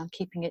and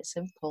keeping it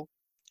simple.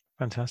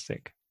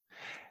 Fantastic.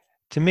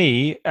 To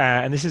me,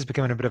 and this is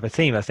becoming a bit of a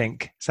theme, I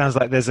think, sounds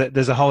like there's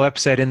a whole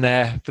episode in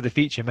there for the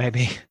future,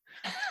 maybe.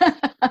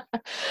 I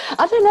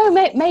don't know,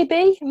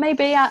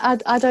 maybe.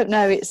 I don't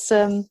know. It's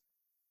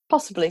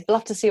possibly. We'll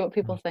have to see what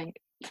people think.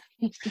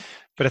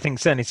 But I think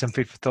certainly some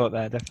food for thought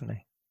there,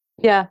 definitely.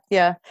 Yeah.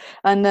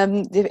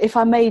 And if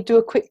I may do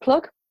a quick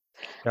plug.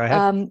 Go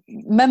ahead.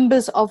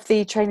 Members of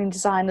the Training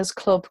Designers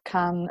Club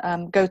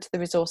can go to the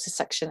resources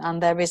section,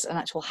 and there is an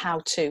actual how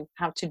to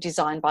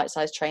design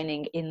bite-sized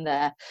training in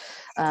there,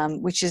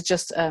 which is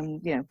just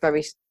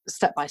very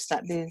step by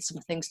step. There's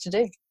some things to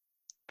do.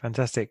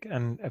 Fantastic.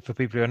 And for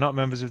people who are not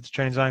members of the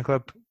Training Design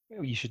Club,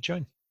 you should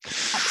join.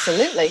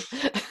 Absolutely.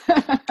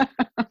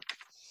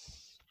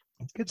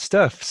 Good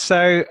stuff.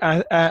 So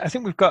I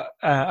think we've got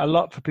a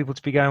lot for people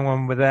to be going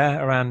on with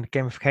there around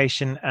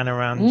gamification and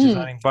around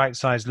designing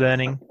bite-sized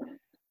learning.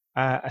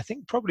 I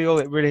think probably all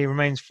that really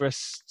remains for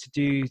us to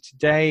do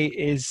today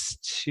is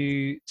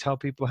to tell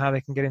people how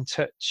they can get in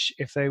touch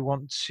if they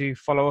want to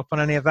follow up on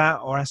any of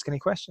that or ask any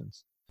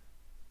questions.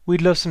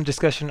 We'd love some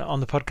discussion on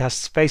the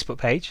podcast's Facebook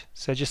page.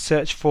 So just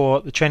search for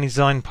the Training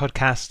Design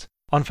Podcast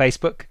on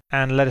Facebook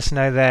and let us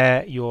know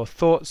there your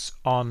thoughts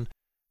on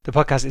the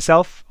podcast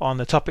itself, on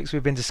the topics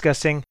we've been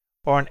discussing,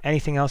 or on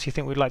anything else you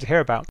think we'd like to hear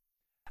about.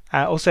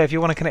 Also, if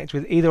you want to connect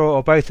with either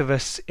or both of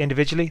us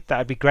individually, that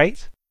would be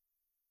great.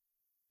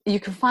 You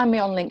can find me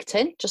on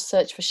LinkedIn. Just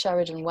search for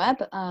Sheridan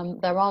Webb. I am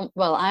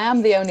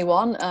the only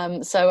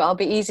one, so I'll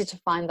be easy to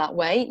find that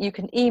way. You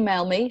can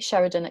email me,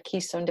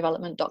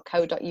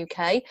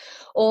 sheridan@keystonedevelopment.co.uk,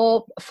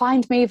 or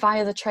find me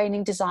via the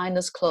Training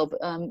Designers Club.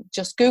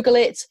 Just Google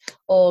it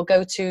or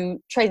go to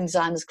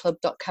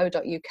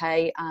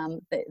trainingdesignersclub.co.uk.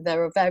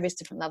 There are various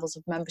different levels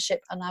of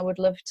membership, and I would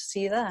love to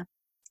see you there.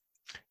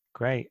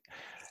 Great.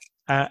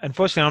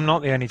 Unfortunately, I'm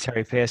not the only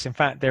Terry Pearce. In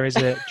fact, there is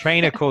a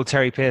trainer called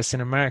Terry Pearce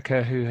in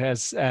America who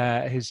has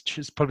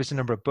who's published a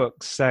number of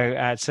books. So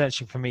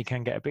searching for me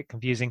can get a bit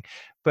confusing.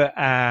 But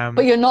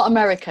you're not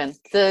American.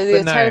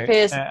 The Terry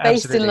Pearce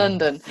based in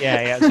London.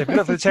 Yeah. So if you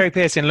look for the Terry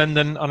Pearce in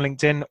London on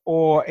LinkedIn,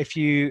 or if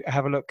you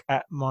have a look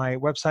at my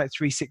website,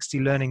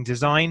 360 Learning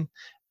Design,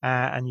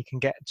 and you can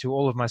get to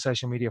all of my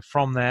social media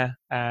from there.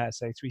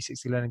 So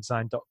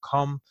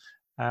 360learningdesign.com,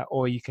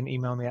 or you can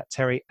email me at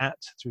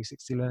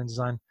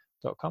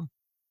terry@360learningdesign.com.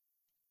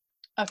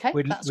 Okay,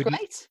 that's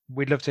great.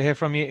 We'd love to hear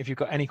from you if you've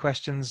got any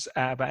questions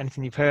about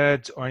anything you've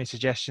heard or any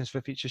suggestions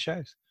for future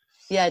shows.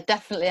 Yeah,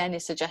 definitely any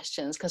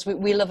suggestions, because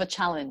we love a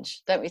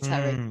challenge, don't we,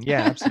 Terry?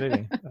 Yeah,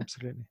 absolutely.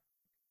 Absolutely.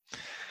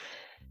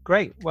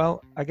 Great.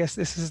 Well, I guess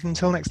this is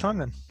until next time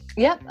then.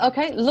 Yeah,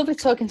 okay. Lovely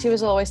talking to you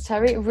as always,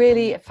 Terry.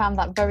 Really found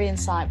that very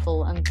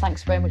insightful, and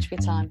thanks very much for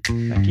your time.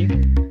 Thank you.